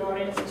conservative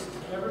audience. This has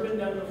never been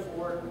done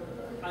before.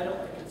 I don't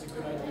think it's a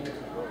good idea.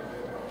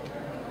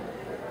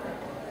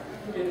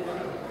 Who did it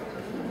anyway?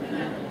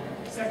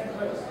 Second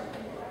place.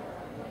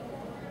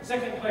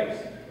 Second place.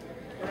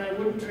 And I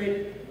wouldn't trade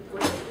it for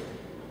anything.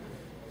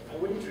 I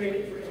wouldn't trade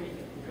it for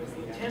anything, because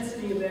the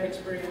intensity of that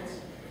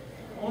experience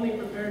only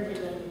prepared me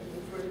then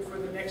for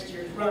the next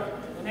year's run.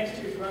 And the next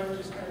year's run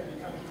just kind of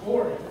became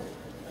boring,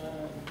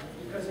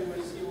 because it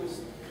was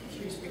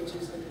three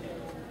speeches and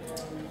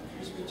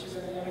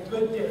a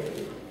good day.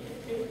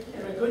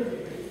 And a good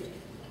day.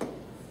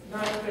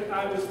 Not that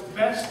I was the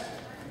best,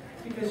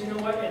 because you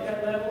know what, at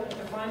that level, at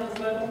the finals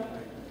level,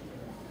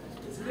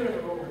 it's a bit of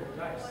a roll of the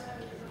dice.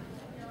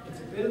 It's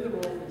a bit of the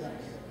roll of the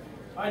dice.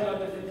 I'd love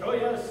to think, oh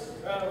yes,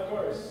 of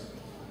course.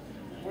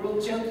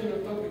 World champion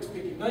of public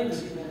speaking,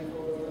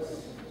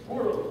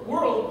 1994.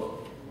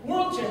 World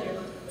champion,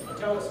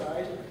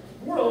 italicized,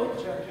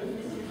 world champion.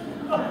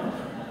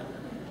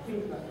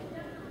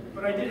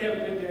 But I did have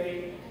a good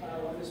day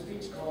with a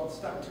speech called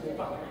Stuck to a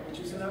Buck, which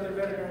is another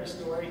veterinary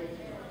story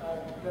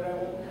that I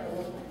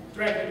won't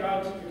drag the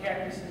dogs and the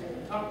cactus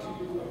and talk to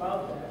you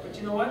about that. But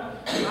you know what?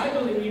 I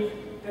believe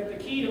that the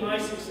key to my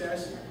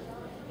success,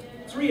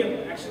 three of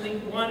them actually.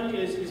 One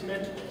is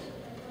mentors.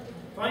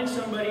 Find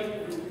somebody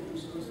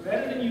who's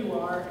better than you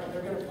are, and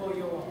they're going to pull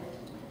you along.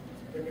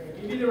 They're going to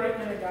give you the right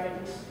kind of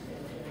guidance.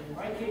 And in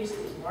my case,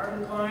 it was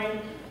Marvin Klein,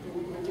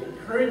 who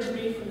encouraged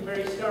me from the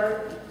very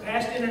start.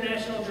 Past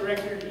international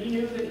director, he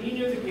knew the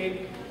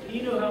gig,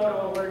 he knew how it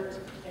all worked,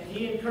 and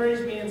he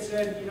encouraged me and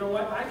said, you know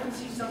what, I can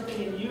see something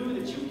in you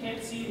that you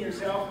can't see in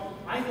yourself.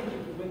 I think you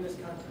can win this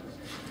contest.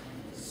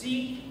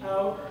 Seek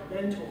out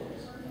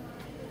mentors.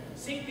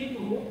 Seek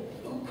people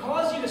who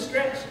cause you to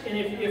stretch, and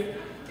if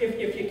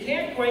you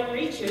can't quite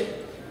reach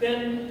it,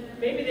 then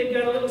maybe they've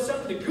got a little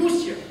something to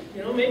goose you.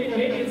 You know, maybe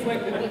it's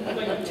like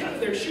the tip of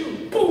their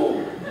shoe,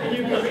 boom, and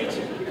you can reach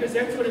it, because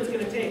that's what it's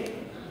going to take.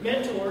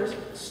 Mentors,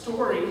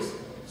 stories.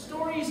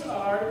 Stories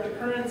are the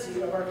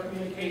currency of our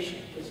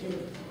communication as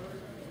humans.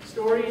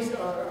 Stories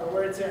are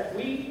where it's at.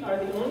 We are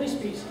the only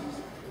species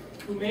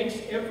who makes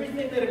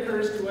everything that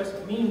occurs to us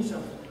mean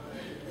something.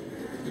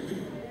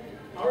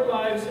 Our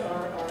lives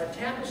are a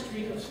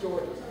tapestry of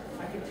stories.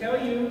 I can tell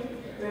you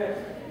that,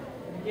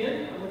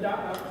 again, I'm a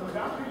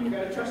doctor, you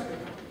gotta trust me.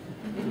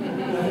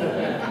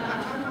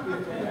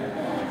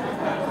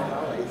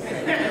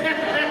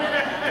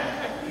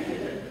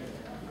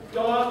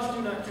 Dogs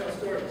do not tell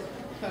stories.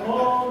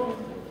 Oh,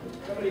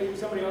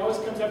 somebody always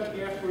comes up to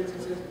me afterwards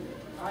and says,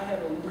 I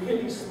have a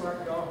really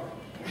smart dog.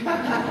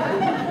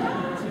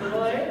 I said,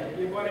 well, hey,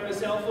 you bought him a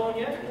cell phone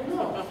yet? Well,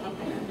 no. Not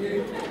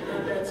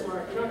that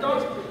smart. You know,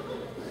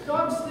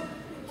 dogs,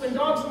 when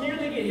dogs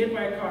nearly get hit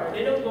by a car,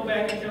 they don't go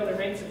back and tell their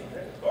mates about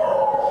it. They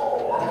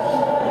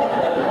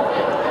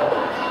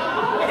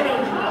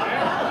don't do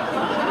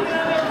that. You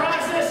know, they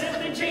process it,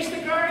 they chase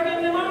the car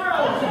again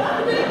tomorrow.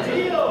 Big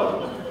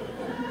deal.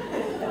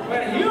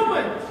 But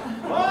humans,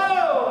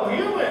 whoa,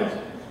 humans,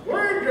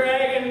 we're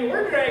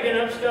dragging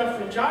up stuff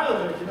from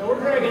childhood. You know, we're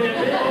dragging that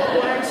big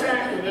old black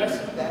sack with us.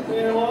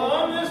 You know,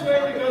 on this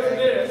way because of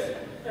this,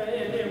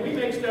 and we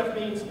make stuff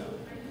mean stuff.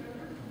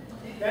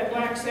 That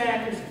black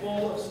sack is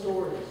full of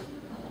stories.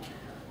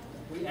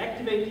 We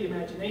activate the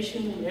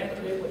imagination, we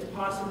activate what's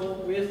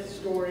possible with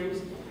stories.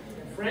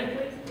 And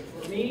frankly,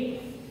 for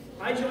me,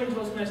 I joined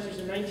Toastmasters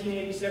in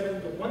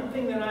 1987. The one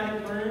thing that I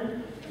have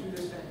learned through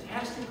this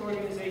fantastic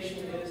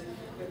organization is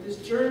that this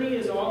journey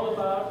is all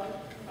about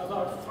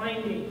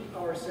finding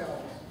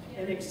ourselves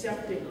and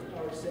accepting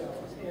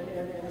ourselves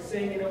and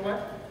saying, you know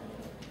what,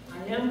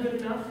 I am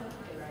good enough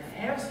and I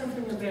have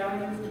something of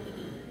value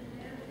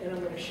and I'm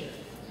going to share it.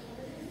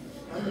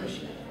 I'm going to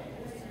share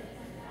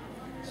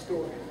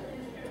stories.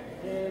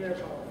 And they're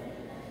powerful.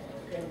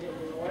 And you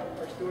know what?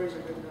 Our stories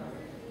are good enough.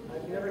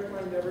 I've never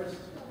climbed Everest.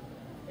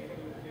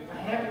 I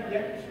haven't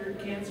yet cured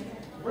cancer.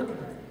 I'm working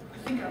on it. I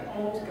think I've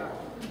almost got it.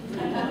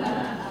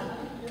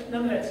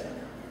 None of that stuff.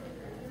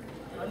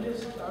 I'm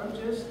just a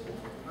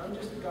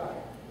guy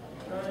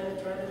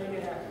trying to make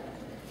it happen.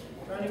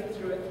 Trying to get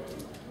through it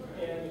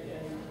and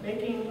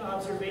making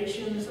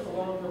observations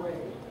along the way.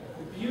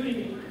 The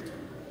beauty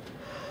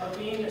of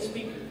being a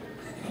speaker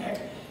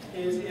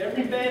is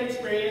every bad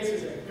experience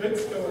is a good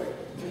story.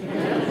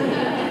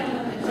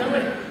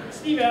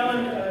 Steve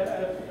Allen,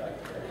 a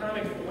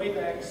comic from way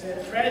back,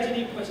 said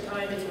tragedy plus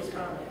time equals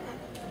comedy.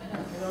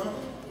 You know,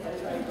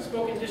 I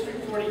spoke in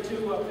District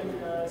 42 up in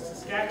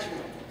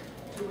Saskatchewan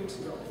 2 weeks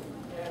ago,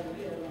 and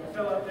I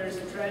fell out there and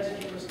said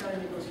tragedy plus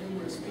time equals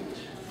humorous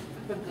speech.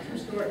 True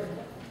story.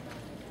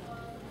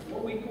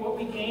 What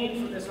we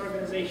gain from this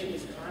organization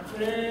is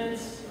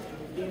confidence.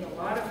 We gain a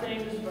lot of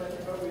things,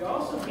 but we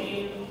also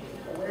gain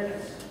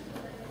awareness.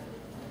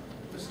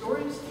 The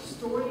stories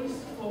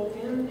flow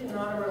in and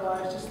out of our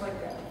lives just like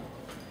that.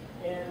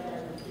 And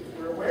if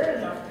we're aware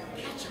enough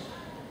to catch them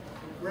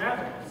and grab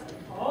them,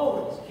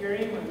 always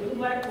carrying my little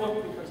black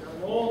book because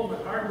I'm old, my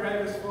hard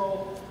drive is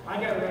full, I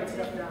got to write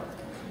stuff down.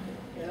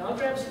 And I'll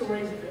grab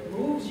stories. If it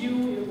moves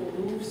you, it will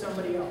move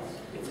somebody else.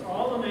 It's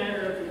all a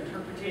matter of the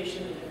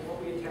interpretation and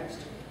what we attach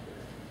to.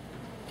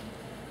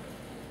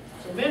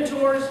 So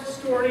mentors,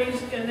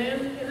 stories, and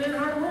then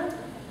hard work.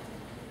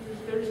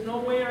 There's no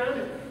way around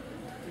it.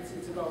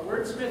 It's about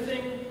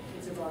wordsmithing.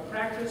 It's about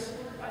practice.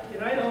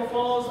 In Idaho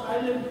Falls,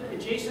 I lived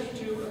adjacent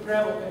to a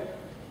gravel pit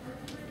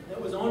that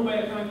was owned by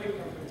a concrete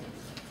company.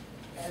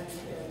 And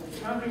the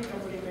concrete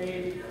company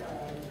made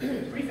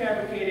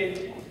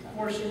prefabricated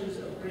portions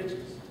of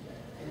bridges.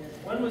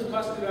 And one was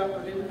busted up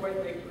or didn't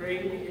quite make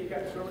grade. It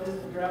got thrown into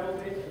the gravel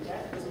pit, and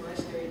that was my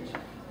stage.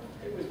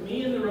 It was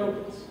me and the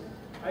rodents.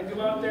 I'd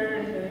go out there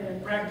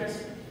and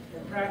practice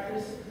and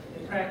practice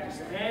and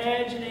practice,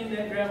 imagining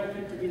that gravel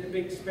pit to be the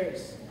big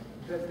space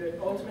that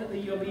ultimately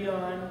you'll be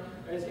on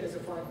as a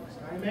finalist.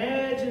 I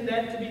imagined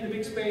that to be the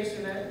big space,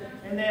 and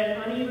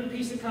that uneven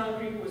piece of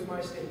concrete was my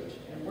stage.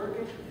 And work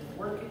it, and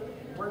work it,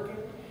 and work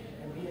it,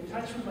 and be in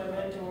touch with my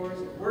mentors,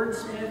 and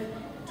wordsmith,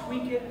 and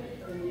tweak it,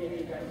 and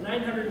you got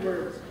 900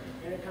 words.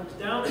 And it comes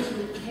down to,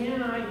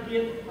 can I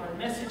get my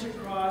message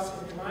across,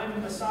 and am I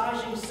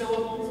massaging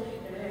syllables,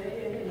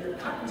 and you're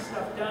cutting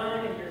stuff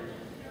down,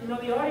 and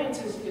the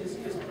audience is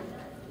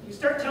you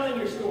start telling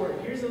your story.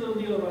 Here's a little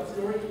deal about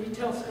stories. We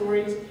tell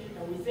stories,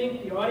 and we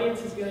think the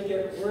audience is going to get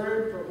it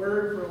word for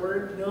word for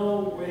word.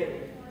 No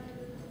way.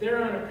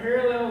 They're on a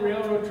parallel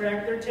railroad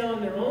track. They're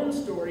telling their own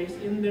stories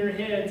in their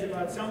heads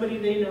about somebody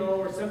they know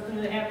or something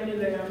that happened to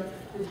them.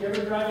 Did you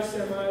ever drive a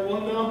semi?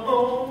 Well,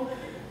 no.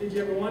 Did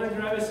you ever want to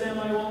drive a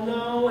semi? Well,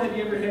 no. Have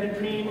you ever had a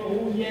dream?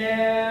 Oh,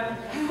 yeah.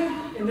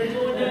 And they're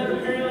going down a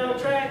parallel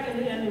track,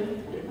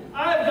 and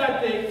I've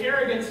got the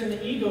arrogance and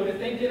the ego to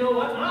think, you know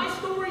what, my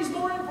story's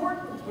more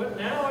important. But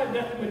now I've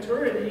got the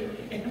maturity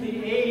and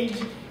the age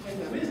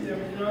and the wisdom.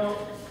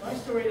 My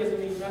story doesn't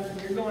mean nothing.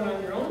 You're going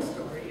on your own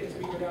story as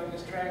we go down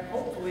this track.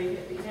 Hopefully,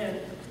 at the end,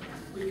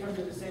 we come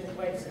to the same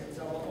place. And it's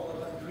all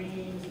about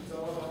dreams. It's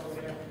all about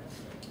whatever.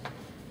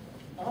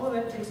 All of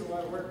that takes a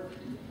lot of work.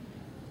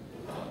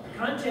 The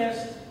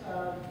contest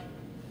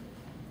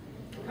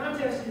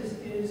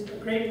is a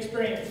great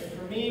experience. And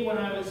for me, when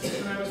I was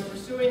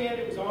pursuing it,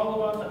 it was all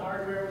about the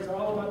hardware. It was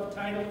all about the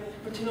title.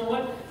 But you know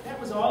what? That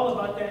was all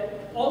about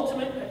that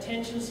ultimate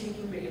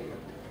attention-seeking behavior.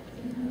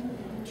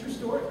 True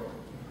story.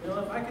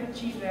 If I could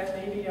achieve that,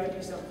 maybe I'd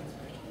do something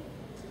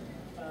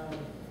special.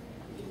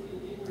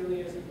 It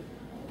really isn't.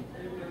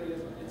 It really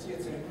isn't.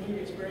 It's a neat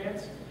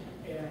experience,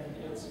 and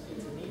it's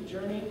a neat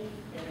journey,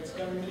 and it's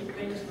done neat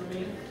things for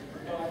me.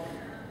 But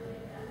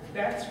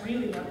that's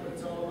really not what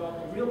it's all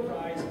about. The real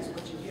prize is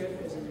what you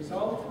get as a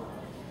result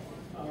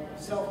of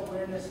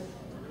self-awareness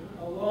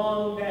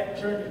along that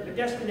journey. The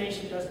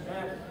destination doesn't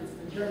matter. It's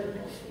the journey.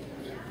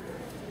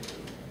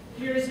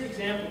 Here's an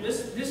example.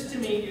 This to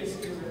me is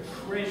a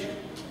treasure.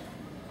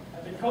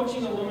 I've been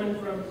coaching a woman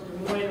from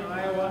Des Moines,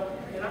 Iowa,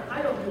 and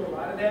I don't do a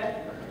lot of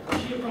that.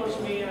 She approached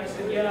me and I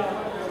said, yeah,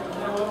 you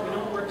know what, we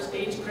don't work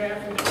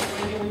stagecraft,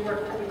 we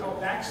work what we call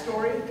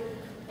backstory.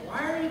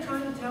 Why are you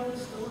trying to tell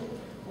this story?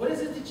 What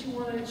is it that you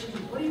want to achieve?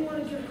 What do you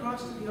want to get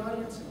across to the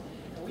audience?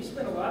 And we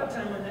spent a lot of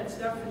time on that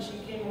stuff, and she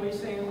came away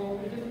saying, well,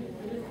 we didn't.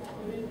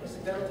 I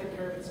said, that'll take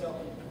care of itself.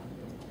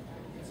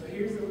 And so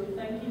here's the little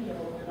thank you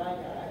note that I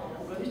got.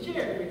 I'm going to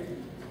share it with you,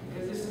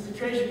 because this is a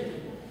treasure to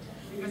me.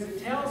 Because it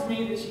tells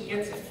me that she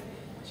gets it.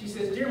 She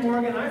says, Dear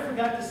Morgan, I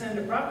forgot to send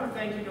a proper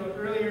thank you note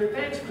earlier.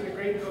 Thanks for the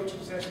great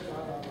coaching session,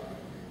 blah, blah, blah.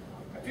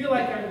 I feel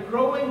like I'm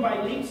growing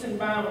by leaps and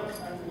bounds.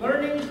 I'm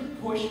learning to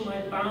push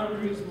my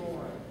boundaries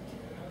more.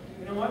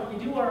 You know what?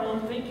 We do our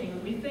own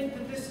thinking. We think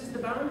that this is the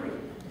boundary.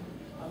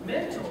 A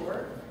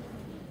mentor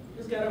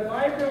has got a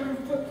Vibram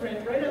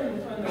footprint right on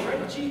the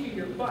right cheek of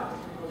your butt.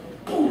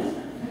 Boom!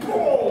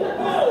 Whoa!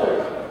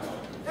 Whoa!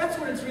 That's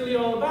what it's really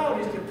all about,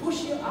 is to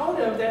push you out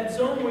of that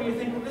zone where you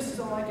think, well, this is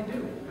all I can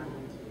do.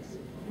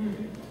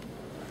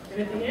 And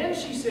at the end,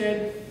 she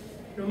said,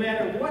 no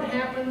matter what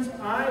happens,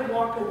 I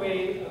walk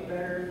away a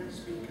better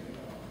speaker.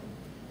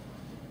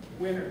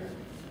 Winner.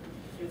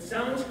 It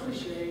sounds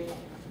cliche.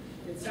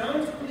 It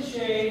sounds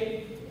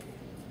cliche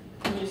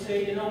when you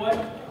say, you know what,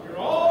 you're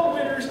all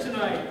winners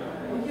tonight.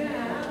 Well,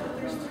 yeah, but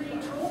there's 3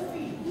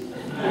 trophies.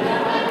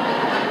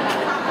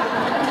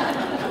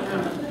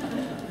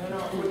 No,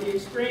 for the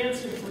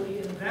experience and for the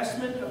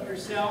investment of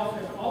yourself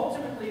and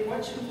ultimately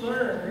what you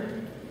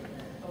learn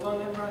along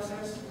that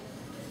process,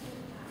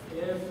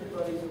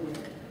 everybody's a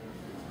winner.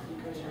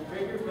 Because you're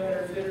bigger,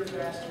 better, fitter,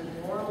 faster,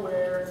 more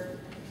aware.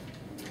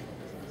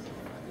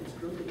 It's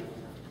groovy.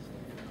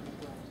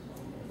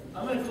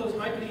 I'm going to close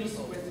my piece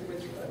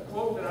with a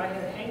quote that I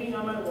had hanging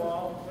on my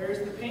wall. There's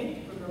the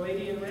pink from the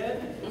lady in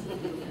red.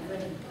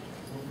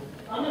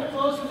 I'm going to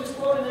close with this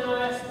quote, and then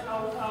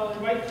I'll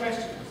invite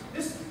questions.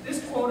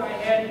 This quote I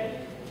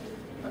had,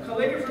 a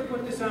calligrapher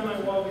put this on my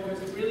wall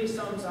because it really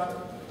sums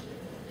up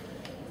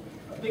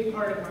a big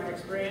part of my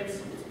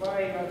experience. It's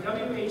by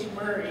W.H.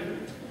 Murray,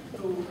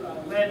 who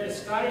led the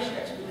Scottish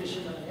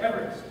expedition on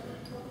Everest.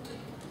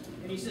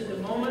 And he said, the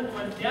moment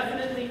one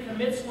definitely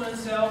commits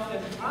oneself,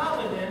 then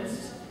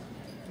providence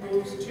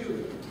moves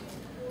too.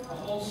 A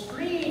whole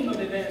stream of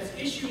events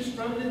issues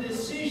from the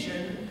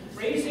decision,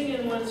 raising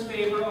in one's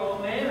favor all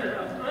manner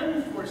of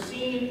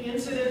unforeseen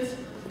incidents,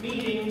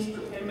 meetings,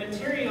 and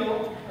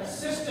material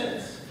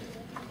assistance.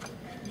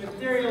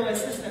 Material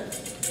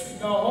assistance.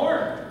 The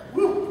horn.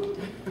 Woo!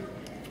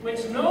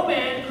 Which no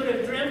man could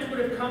have dreamt would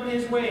have come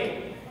his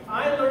way.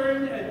 I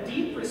learned a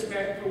deep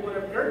respect for one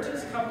of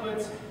Goethe's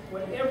couplets,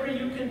 whatever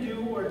you can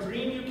do or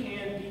dream you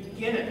can,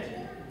 begin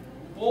it.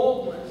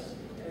 Boldness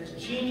has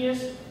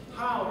genius,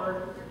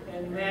 power,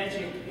 and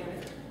magic in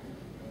it.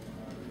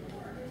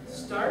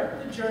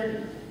 Start the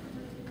journey.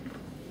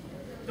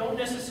 Don't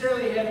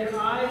necessarily have your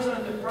eyes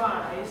on the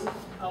prize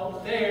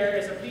out there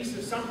as a piece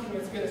of something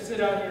that's going to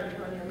sit on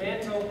your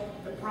mantle.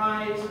 The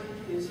prize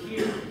is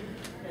here.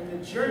 And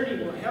the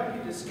journey will help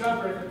you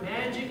discover the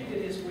magic that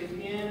is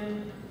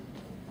within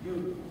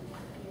you.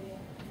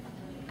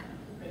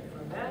 And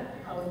from that,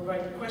 I'll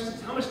invite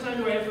questions. How much time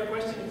do I have for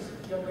questions,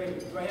 young lady?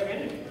 Do I have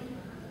any?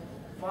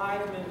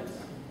 5 minutes.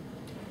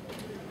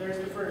 There's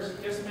the first.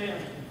 Yes, ma'am.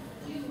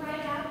 Do you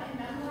write out and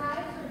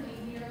memorize, or do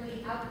you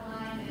merely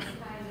outline and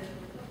kind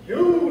of...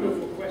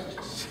 Beautiful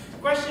questions. The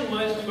question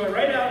was, do I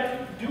write out it?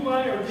 Do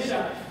I or did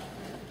I?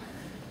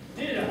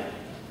 Did I?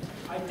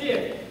 I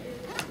did.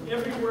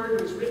 Every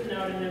word was written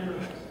out and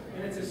memorized.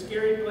 And it's a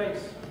scary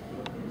place.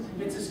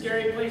 It's a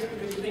scary place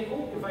because you think,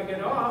 oh, if I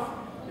get off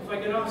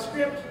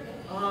script,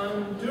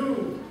 I'm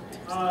doomed.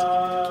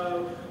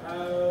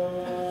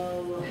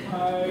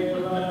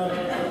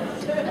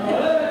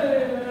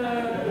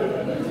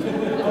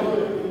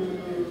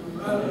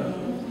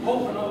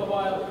 Hoping all the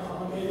while,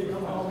 come on, maybe.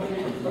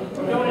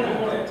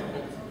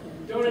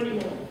 Don't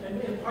anymore.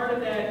 And part of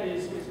that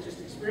is just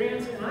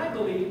experience. And I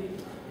believe,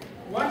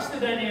 watch the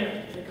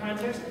dynamic. The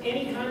contest,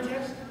 any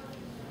contest,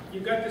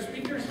 you've got the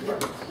speakers who are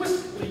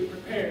crisply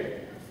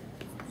prepared.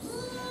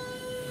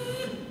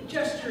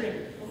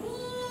 Gesturing.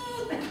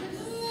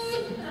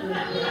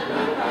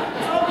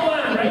 It's all going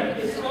on, right?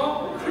 It's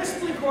all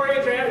crisply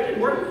choreographed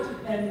and worked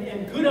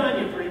and good on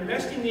you for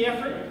investing the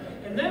effort.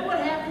 And then what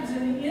happens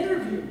in the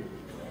interview?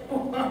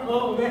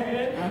 Oh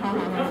man,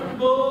 we're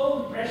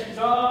comfortable, pressure's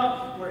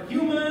off, we're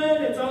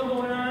human, it's all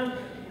going on.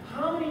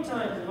 How many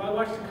times have I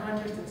watched a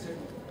contest and said,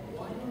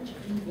 why don't you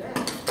do that?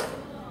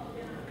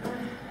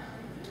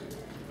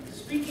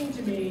 Speaking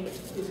to me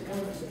is a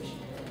conversation.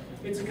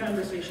 It's a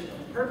conversation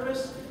on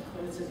purpose,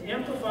 and it's an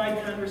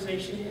amplified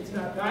conversation. It's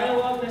not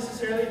dialogue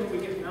necessarily, but we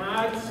get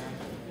nods,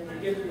 and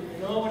we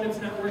know when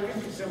it's not working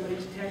because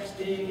somebody's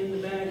texting in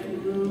the back of the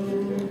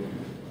room.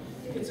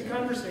 It's a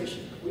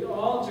conversation. We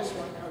all just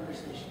want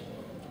conversation.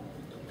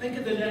 Think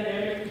of the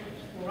dynamic.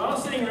 We're all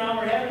sitting around,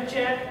 we're having a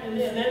chat, and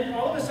then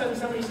all of a sudden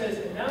somebody says,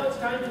 and now it's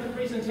time for the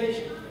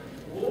presentation.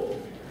 Whoa,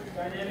 the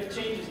dynamic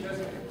changes,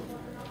 doesn't it?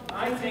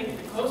 I think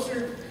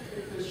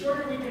the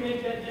shorter we can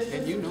make that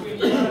distance between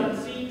being on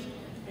the seat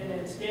and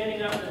then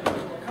standing up and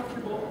being more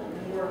comfortable,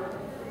 the more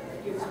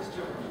it gives us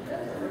joy.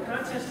 The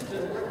contest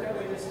doesn't work that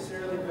way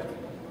necessarily, but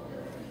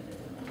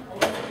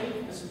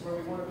ultimately, this is where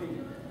we want to be.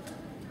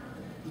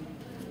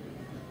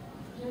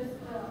 Just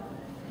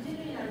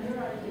continuing on your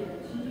idea,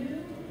 do you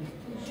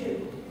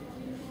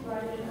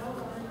write an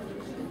outline of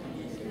the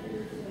speeches you do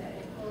today,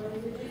 or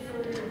is it just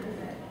sort of in the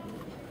day?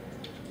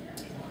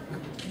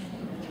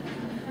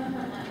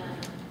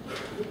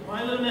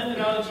 My little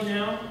methodology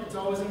now, it's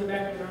always in the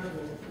back of the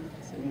envelope.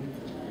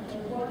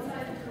 What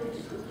side of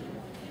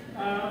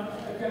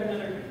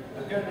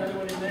I've got another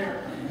one in there.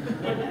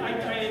 But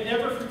I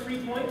endeavor for 3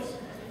 points,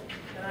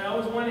 and I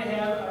always want to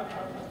have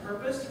a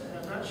purpose, and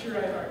I'm not sure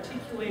I've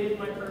articulated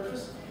my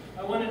purpose.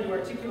 I wanted to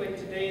articulate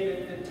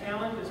today that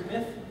talent is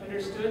myth,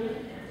 understood.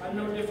 I'm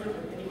no different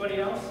than anybody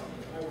else.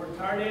 I worked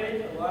hard at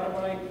it. A lot of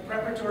my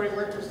preparatory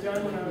work was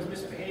done when I was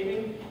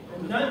misbehaving.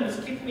 The nuns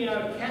kicked me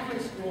out of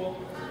Catholic school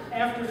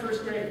after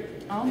first grade.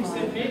 They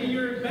said, maybe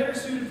you're better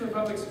suited for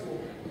public school.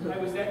 I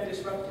was that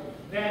disruptive,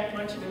 that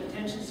much of an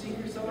attention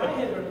seeker, so I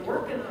had been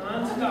working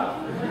on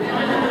stuff.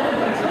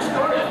 True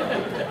story.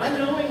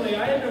 Unknowingly,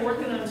 I had been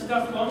working on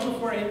stuff long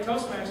before I hit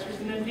Toastmasters,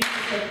 and then people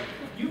said,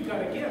 you've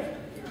got a gift.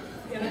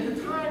 And at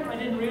the time, I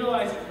didn't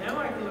realize it. Now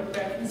I can look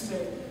back and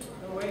say,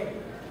 no way.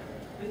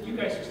 That you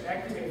guys just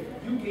activated.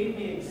 You gave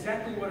me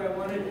exactly what I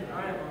wanted, and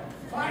I am on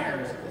fire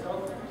as a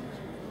result of it.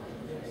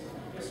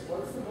 Yes,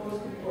 what's the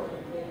most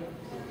important thing?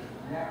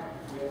 Now,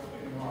 yes,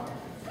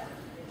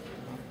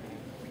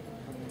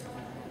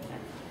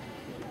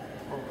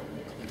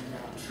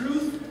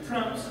 Truth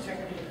trumps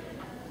technique.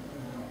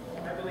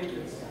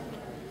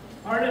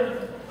 part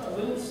of a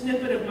little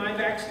snippet of my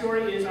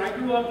backstory is I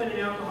grew up in an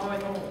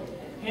alcoholic home.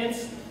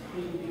 Hence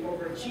the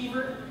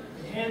overachiever,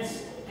 and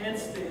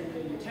hence the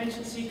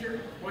attention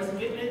seeker. Wasn't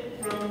getting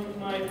it from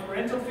my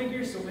parental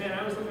figures, so man,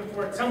 I was looking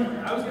for it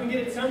somewhere. I was going to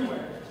get it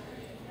somewhere.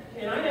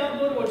 And I now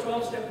go to a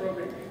 12-step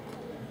program.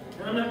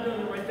 And I'm not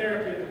doing my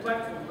therapy at the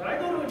platform, but I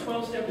go to a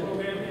 12-step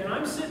program, and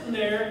I'm sitting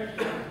there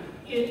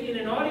in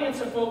an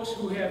audience of folks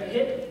who have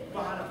hit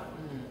bottom.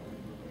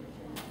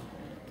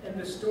 And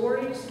the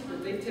stories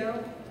that they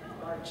tell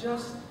are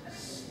just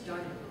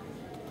stunning.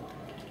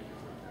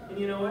 And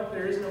you know what?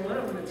 There isn't one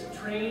of them that's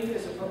trained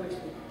as a public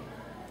speaker.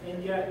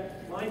 And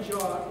yet, my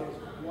jaw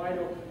is wide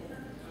open.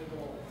 I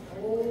go,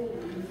 holy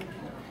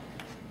cow.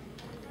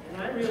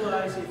 And I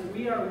realize if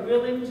we are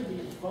willing to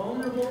be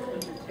vulnerable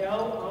and to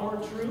tell our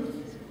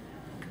truth,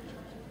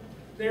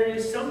 there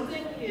is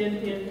something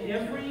in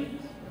every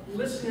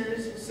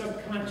listener's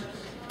subconscious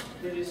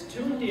that is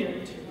tuned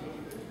in to,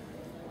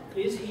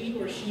 is he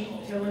or she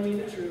telling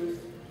me the truth?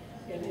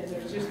 And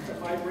there's just a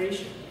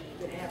vibration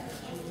that happens.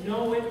 You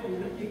know it,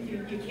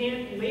 you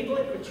can't label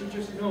it, but you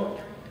just know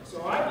it.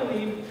 So I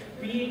believe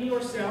being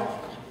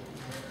yourself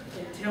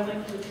and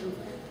telling the truth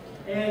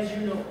as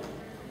you know it.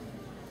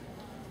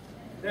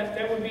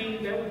 That would be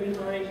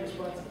my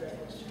response to that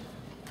question.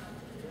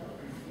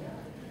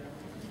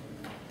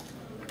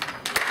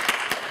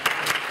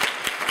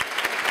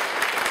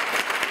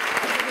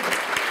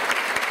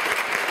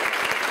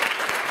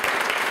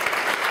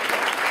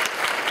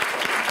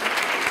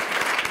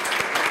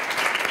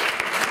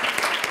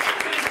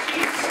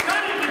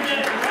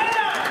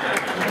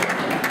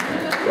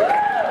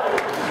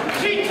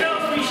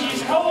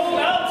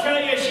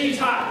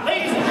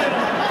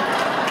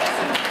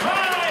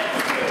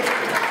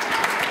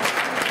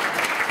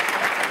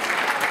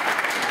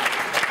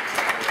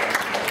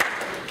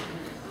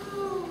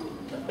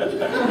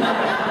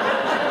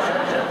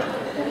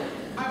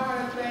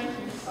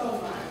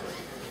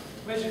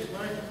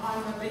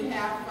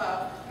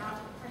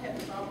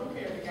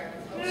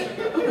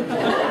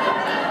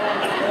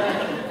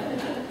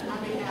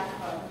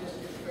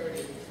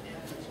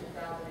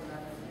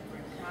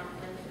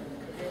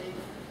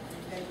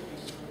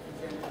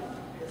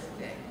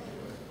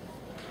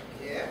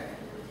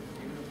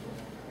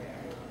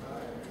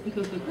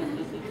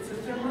 It's a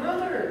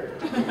thermometer.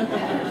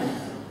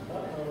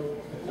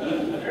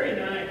 Very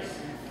nice.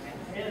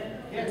 And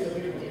yes.